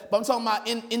said. But I'm talking about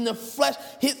in the flesh.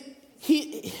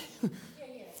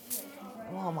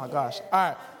 Oh, my gosh.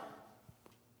 All right.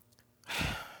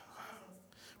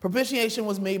 Propitiation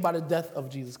was made by the death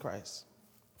of Jesus Christ.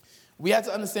 We have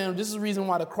to understand this is the reason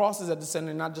why the cross is at the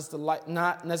center, not just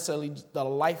not necessarily the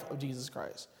life of Jesus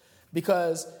Christ.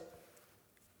 Because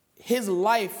his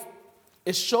life,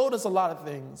 it showed us a lot of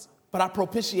things, but our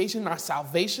propitiation, our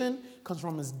salvation, comes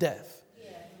from his death.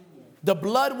 Yeah. The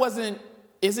blood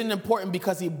isn't important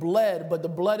because he bled, but the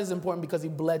blood is important because he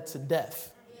bled to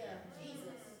death. Yeah. Jesus.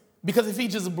 Because if he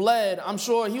just bled, I'm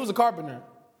sure he was a carpenter.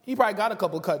 He probably got a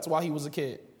couple cuts while he was a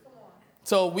kid.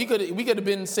 So we could have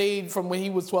been saved from when he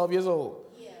was 12 years old.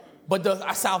 Yeah. But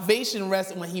our salvation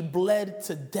rests when he bled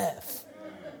to death.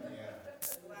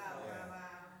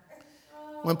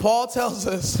 When Paul tells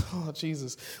us,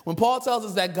 when Paul tells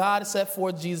us that God set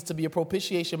forth Jesus to be a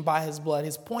propitiation by his blood,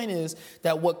 his point is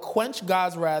that what quenched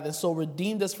God's wrath and so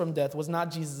redeemed us from death was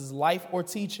not Jesus' life or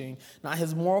teaching, not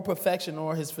his moral perfection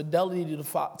or his fidelity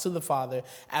to the Father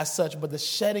as such, but the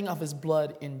shedding of his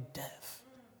blood in death.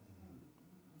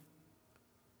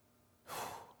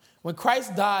 When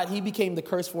Christ died, he became the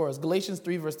curse for us. Galatians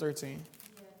 3, verse 13.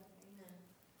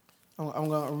 I'm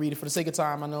going to read it for the sake of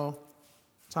time. I know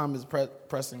time is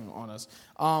pressing on us.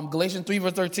 Galatians 3,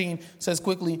 verse 13 says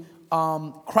quickly,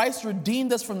 Christ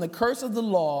redeemed us from the curse of the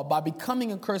law by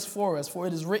becoming a curse for us. For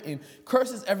it is written,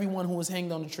 curses everyone who was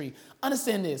hanged on the tree.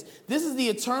 Understand this. This is the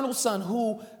eternal Son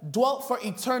who dwelt for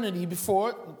eternity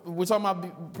before. We're talking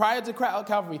about prior to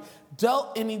Calvary.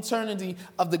 Dealt in eternity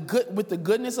with the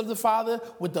goodness of the Father,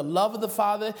 with the love of the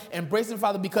Father, embracing the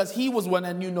Father because he was one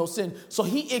that knew no sin. So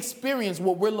he experienced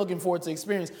what we're looking forward to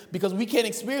experience because we can't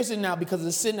experience it now because of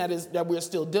the sin that we're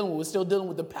still dealing with. We're still dealing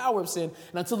with the power of sin.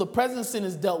 And until the present sin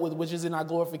is dealt with, which is in our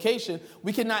glorification,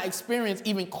 we cannot experience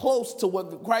even close to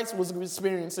what Christ was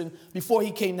experiencing before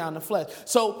he came down in the flesh.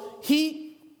 So he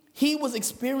was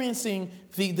experiencing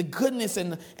the goodness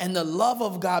and the love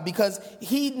of God because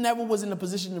he never was in a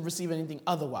position to receive anything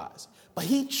otherwise. But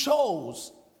he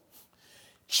chose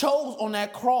on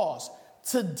that cross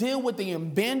to deal with the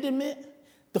abandonment,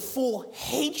 the full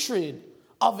hatred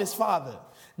of his Father.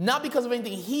 Not because of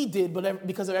anything he did, but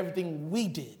because of everything we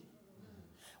did.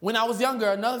 When I was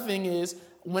younger, another thing is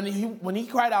when he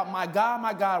cried out, my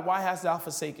God, why hast thou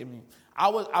forsaken me?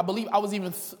 I believe I was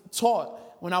even taught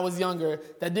when I was younger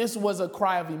that this was a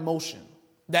cry of emotion,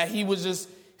 that he was just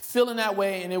feeling that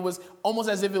way, and it was almost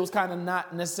as if it was kind of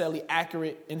not necessarily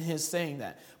accurate in his saying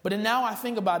that. But then now I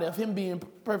think about it, of him being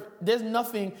perfect, there's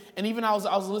nothing, and even I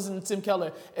was listening to Tim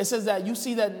Keller, it says that you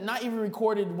see that not even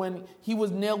recorded when he was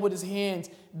nailed with his hands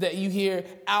that you hear,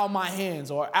 ow my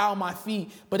hands or ow my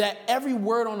feet, but that every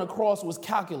word on the cross was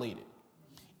calculated.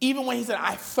 Even when he said,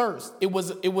 I thirst, it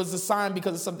was a sign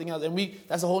because of something else. And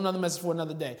that's a whole nother message for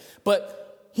another day. But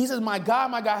he says, my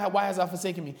God, why has thou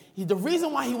forsaken me? The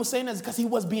reason why he was saying that is because he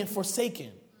was being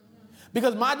forsaken.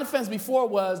 Because my defense before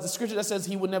was the scripture that says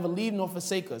he would never leave nor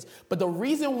forsake us. But the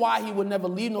reason why he would never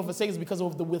leave nor forsake us is because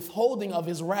of the withholding of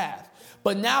his wrath.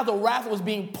 But now the wrath was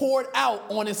being poured out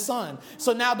on his son.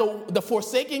 So now the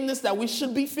forsakenness that we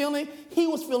should be feeling, he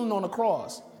was feeling on the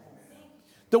cross.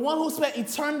 The one who spent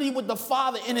eternity with the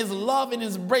Father in his love and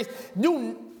his embrace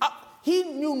He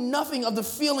knew nothing of the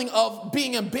feeling of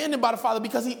being abandoned by the Father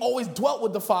because he always dwelt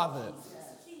with the Father.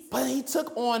 But he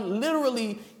took on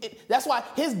literally, that's why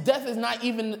his death is not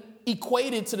even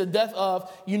equated to the death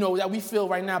of, that we feel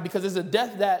right now, because it's a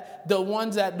death that the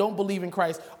ones that don't believe in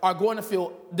Christ are going to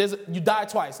feel. You die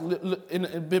twice,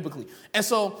 biblically. And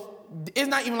so it's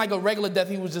not even like a regular death.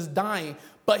 He was just dying.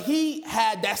 But he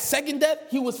had that second death.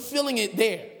 He was feeling it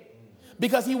there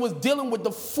because he was dealing with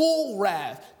the full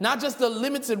wrath, not just the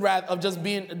limited wrath of just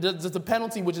being just the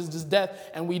penalty, which is just death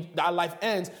and our life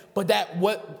ends, but that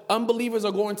what unbelievers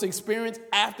are going to experience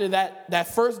after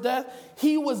that first death,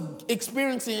 he was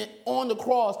experiencing it on the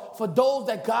cross for those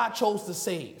that God chose to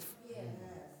save. Yeah.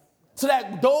 So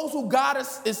that those who God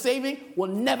is saving will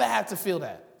never have to feel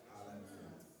that.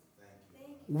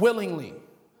 Willingly.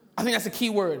 I think that's a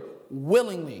key word.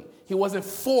 Willingly. He wasn't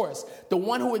forced. The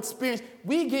one who experienced,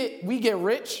 we get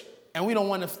rich and we don't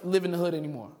want to live in the hood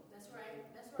anymore. That's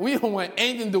right. We don't want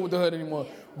anything to do with the hood anymore.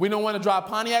 We don't want to drive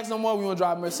Pontiacs no more. We want to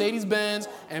drive Mercedes-Benz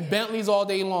and Bentleys all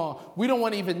day long. We don't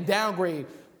want to even downgrade.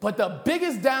 But the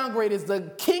biggest downgrade is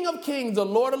the King of Kings, the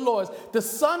Lord of Lords, the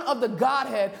Son of the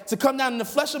Godhead, to come down in the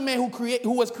flesh of man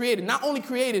who was created, not only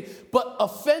created, but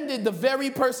offended the very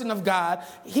person of God.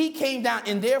 He came down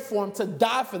in their form to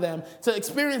die for them, to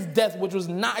experience death, which was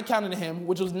not accounted to him,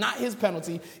 which was not his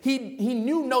penalty. He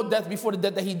knew no death before the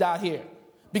death that he died here,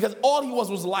 because all he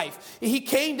was life. He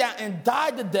came down and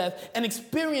died to death and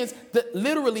experienced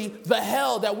literally the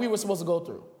hell that we were supposed to go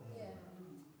through. Yeah.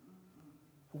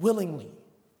 Willingly.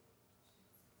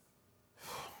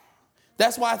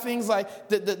 That's why things like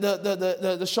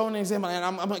the showing example, and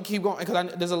I'm going to keep going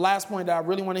because there's a last point that I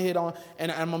really want to hit on,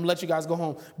 and I'm going to let you guys go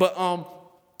home. But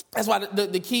that's why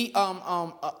the key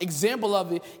example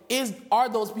of it are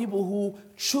those people who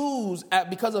choose,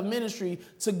 because of ministry,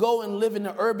 to go and live in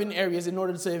the urban areas in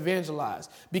order to evangelize.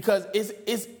 Because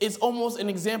it's almost an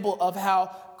example of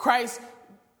how Christ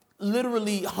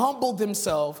literally humbled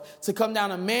himself to come down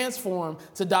in man's form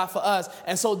to die for us.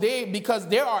 And so because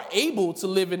they are able to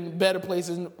live in better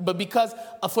places, but because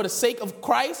for the sake of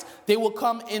Christ, they will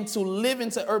come into live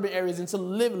into urban areas and to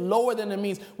live lower than their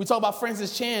means. We talk about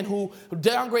Francis Chan, who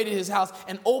downgraded his house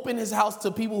and opened his house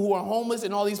to people who are homeless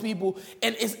and all these people.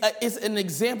 And it's an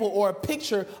example or a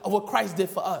picture of what Christ did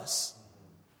for us.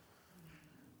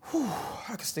 Whew,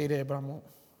 I could stay there, but I won't.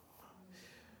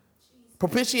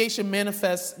 Propitiation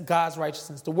manifests God's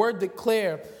righteousness. The word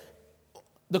declare,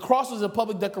 the cross was a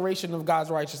public declaration of God's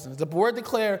righteousness. The word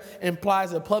declare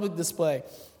implies a public display.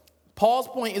 Paul's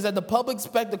point is that the public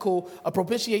spectacle of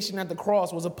propitiation at the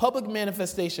cross was a public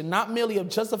manifestation, not merely of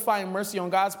justifying mercy on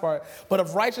God's part, but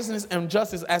of righteousness and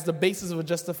justice as the basis of a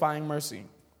justifying mercy.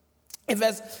 If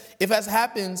as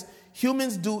happens,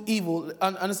 humans do evil,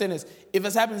 understand this,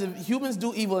 if humans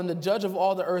do evil and the judge of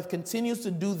all the earth continues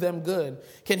to do them good,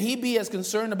 can he be as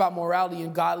concerned about morality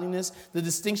and godliness, the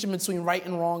distinction between right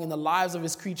and wrong in the lives of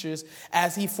his creatures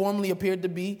as he formerly appeared to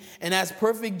be, and as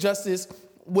perfect justice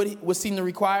would seem to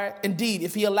require? Indeed,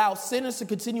 if he allows sinners to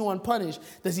continue unpunished,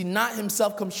 does he not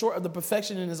himself come short of the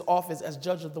perfection in his office as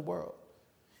judge of the world?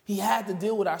 He had to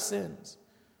deal with our sins.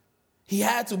 He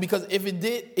had to, because if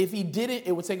he didn't,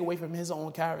 it would take away from his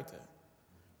own character.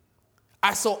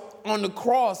 So on the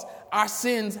cross, our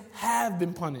sins have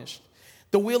been punished.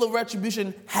 The wheel of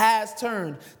retribution has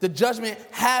turned. The judgment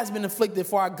has been inflicted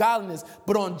for our godliness,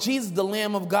 but on Jesus, the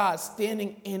Lamb of God,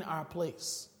 standing in our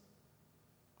place.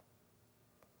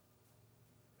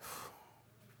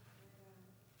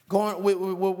 Going with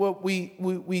what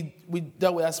we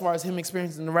dealt with as far as him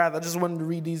experiencing the wrath, I just wanted to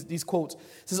read these quotes. It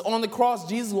says, on the cross,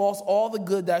 Jesus lost all the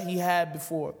good that he had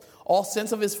before. All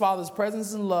sense of his Father's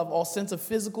presence and love, all sense of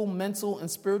physical, mental, and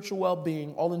spiritual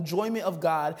well-being, all enjoyment of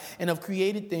God and of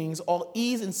created things, all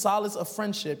ease and solace of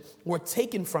friendship were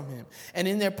taken from him. And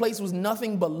in their place was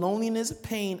nothing but loneliness,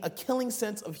 pain, a killing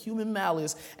sense of human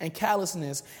malice and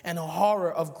callousness, and a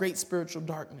horror of great spiritual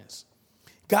darkness.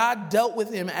 God dealt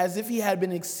with him as if he had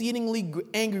been exceedingly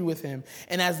angry with him,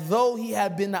 and as though he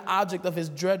had been the object of his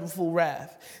dreadful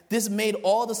wrath. This made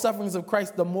all the sufferings of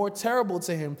Christ the more terrible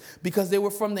to him, because they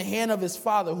were from the hand of his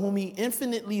Father, whom he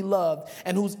infinitely loved,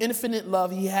 and whose infinite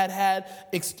love he had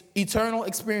eternal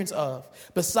experience of.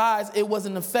 Besides, it was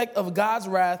an effect of God's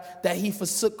wrath that he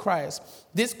forsook Christ.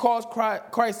 This caused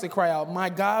Christ to cry out, my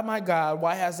God,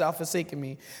 why hast thou forsaken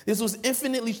me? This was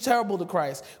infinitely terrible to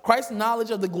Christ. Christ's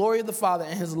knowledge of the glory of the Father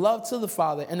and his love to the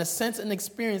Father and the sense and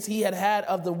experience he had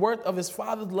of the worth of his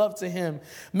Father's love to him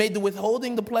made the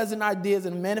withholding the pleasant ideas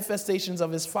and manifestations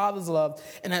of his Father's love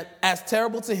and as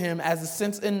terrible to him as the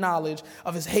sense and knowledge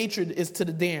of his hatred is to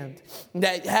the damned,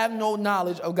 that have no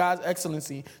knowledge of God's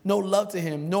excellency, no love to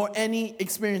him, nor any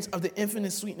experience of the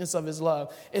infinite sweetness of his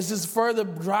love. It's just further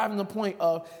driving the point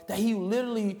of that he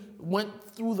literally went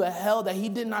through the hell that he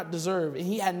did not deserve, and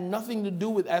he had nothing to do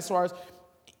with, as far as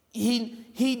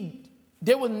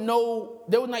there was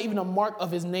not even a mark of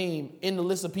his name in the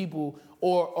list of people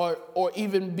or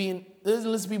even being there's a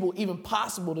list of people even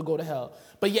possible to go to hell.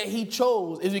 But yet he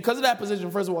chose. It's because of that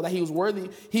position, first of all, that he was worthy.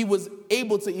 He was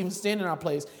able to even stand in our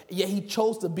place. Yet he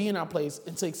chose to be in our place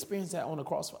and to experience that on the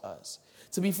cross for us.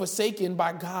 To be forsaken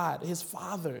by God, his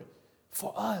Father,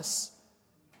 for us.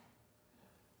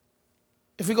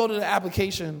 If we go to the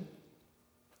application,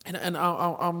 and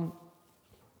I'm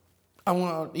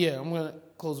going to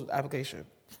close with application.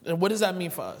 And what does that mean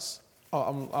for us?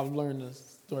 I've learned to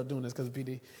start doing this because of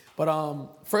PD. But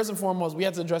first and foremost, we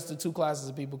have to address the two classes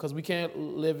of people because we can't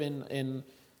live in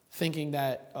thinking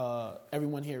that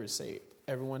everyone here is saved.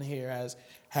 Everyone here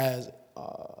has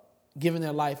given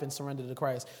their life and surrendered to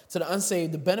Christ. To the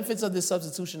unsaved, the benefits of this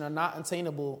substitution are not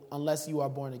attainable unless you are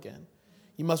born again.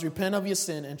 You must repent of your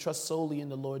sin and trust solely in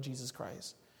the Lord Jesus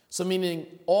Christ. So meaning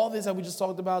all this that we just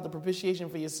talked about, the propitiation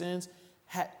for your sins,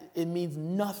 it means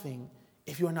nothing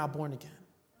if you're not born again.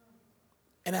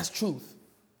 And that's truth.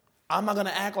 I'm not going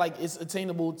to act like it's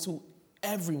attainable to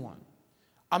everyone.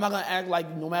 I'm not going to act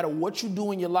like no matter what you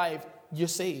do in your life, you're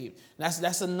saved.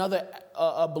 That's another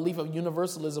belief of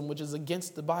universalism, which is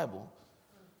against the Bible.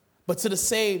 But to the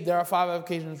saved, there are 5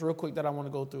 applications real quick that I want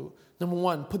to go through. Number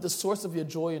 1, put the source of your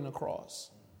joy in the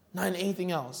cross, not in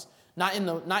anything else. Not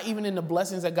even in the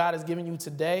blessings that God has given you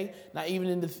today, not even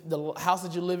in the house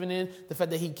that you're living in, the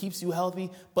fact that he keeps you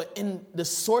healthy, but in the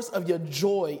source of your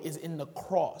joy is in the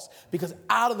cross. Because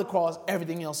out of the cross,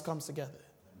 everything else comes together.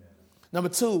 Amen. Number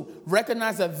 2,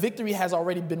 recognize that victory has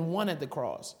already been won at the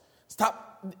cross.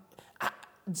 Stop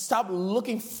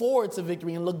looking forward to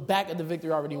victory and look back at the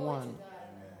victory already won.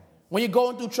 When you're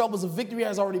going through troubles, the victory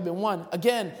has already been won.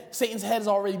 Again, Satan's head has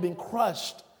already been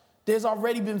crushed. There's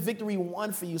already been victory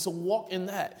won for you, so walk in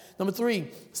that. Number 3,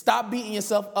 stop beating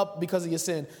yourself up because of your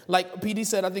sin. Like PD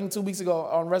said, I think 2 weeks ago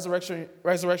on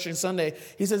Resurrection Sunday,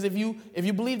 he says if you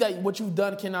believe that what you've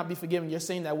done cannot be forgiven, you're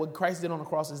saying that what Christ did on the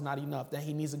cross is not enough, that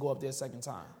he needs to go up there a second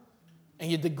time. And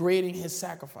you're degrading his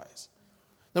sacrifice.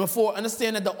 Number 4,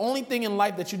 understand that the only thing in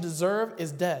life that you deserve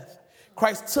is death.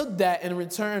 Christ took that and in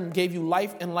return gave you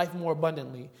life and life more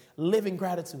abundantly. Live in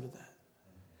gratitude of that.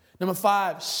 Number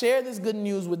 5, share this good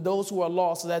news with those who are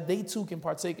lost so that they too can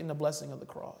partake in the blessing of the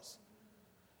cross.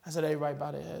 I said, everybody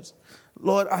bow their heads.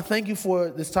 Lord, I thank you for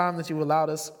this time that you've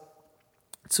allowed us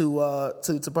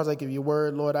to partake of your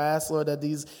word. Lord, I ask, Lord, that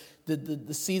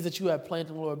the seeds that you have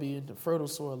planted, Lord, be into fertile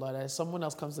soil, Lord, that someone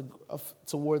else comes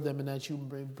toward them and that you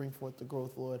bring forth the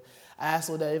growth, Lord. I ask,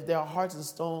 Lord, that if there are hearts of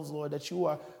stones, Lord, that you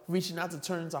are reaching out to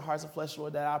turn into hearts of flesh,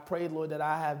 Lord, that I pray, Lord, that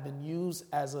I have been used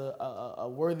as a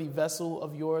worthy vessel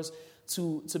of yours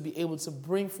to be able to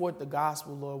bring forth the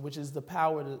gospel, Lord, which is the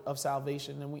power of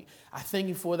salvation. And I thank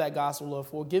you for that gospel, Lord,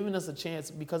 for giving us a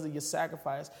chance because of your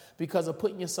sacrifice, because of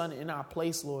putting your son in our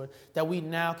place, Lord, that we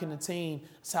now can attain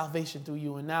salvation through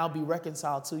you and now be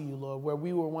reconciled to you, Lord. Where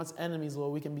we were once enemies,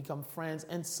 Lord, we can become friends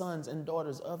and sons and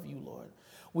daughters of you, Lord.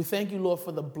 We thank you, Lord,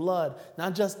 for the blood,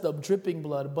 not just the dripping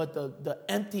blood, but the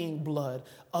emptying blood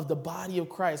of the body of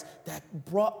Christ that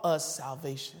brought us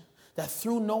salvation. That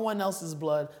through no one else's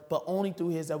blood, but only through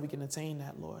his, that we can attain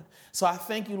that, Lord. So I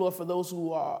thank you, Lord, for those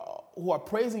who are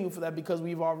praising you for that, because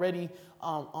we've already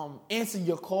answered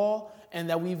your call, and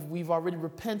that we've already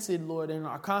repented, Lord, and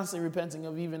are constantly repenting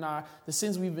of even the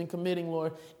sins we've been committing,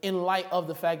 Lord, in light of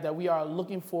the fact that we are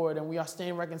looking forward and we are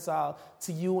staying reconciled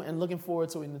to you and looking forward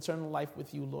to an eternal life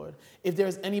with you, Lord. If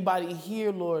there's anybody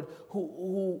here, Lord,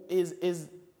 who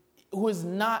has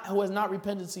not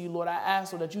repented to you, Lord, I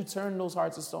ask, Lord, that you turn those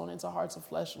hearts of stone into hearts of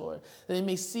flesh, Lord, that they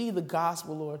may see the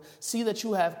gospel, Lord, see that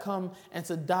you have come and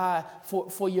to die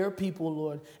for your people,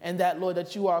 Lord, and that, Lord,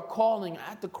 that you are calling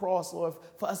at the cross, Lord,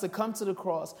 for us to come to the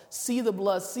cross, see the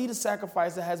blood, see the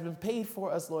sacrifice that has been paid for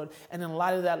us, Lord, and in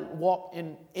light of that, walk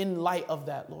in light of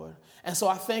that, Lord. And so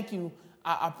I thank you.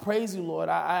 I praise you, Lord.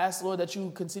 I ask, Lord, that you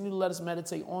continue to let us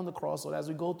meditate on the cross, Lord, as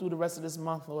we go through the rest of this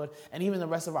month, Lord, and even the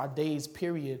rest of our days,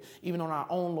 period, even on our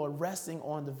own, Lord, resting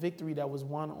on the victory that was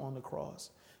won on the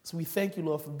cross. So we thank you,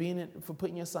 Lord, for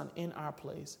putting your son in our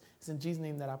place. It's in Jesus'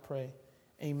 name that I pray.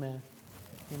 Amen.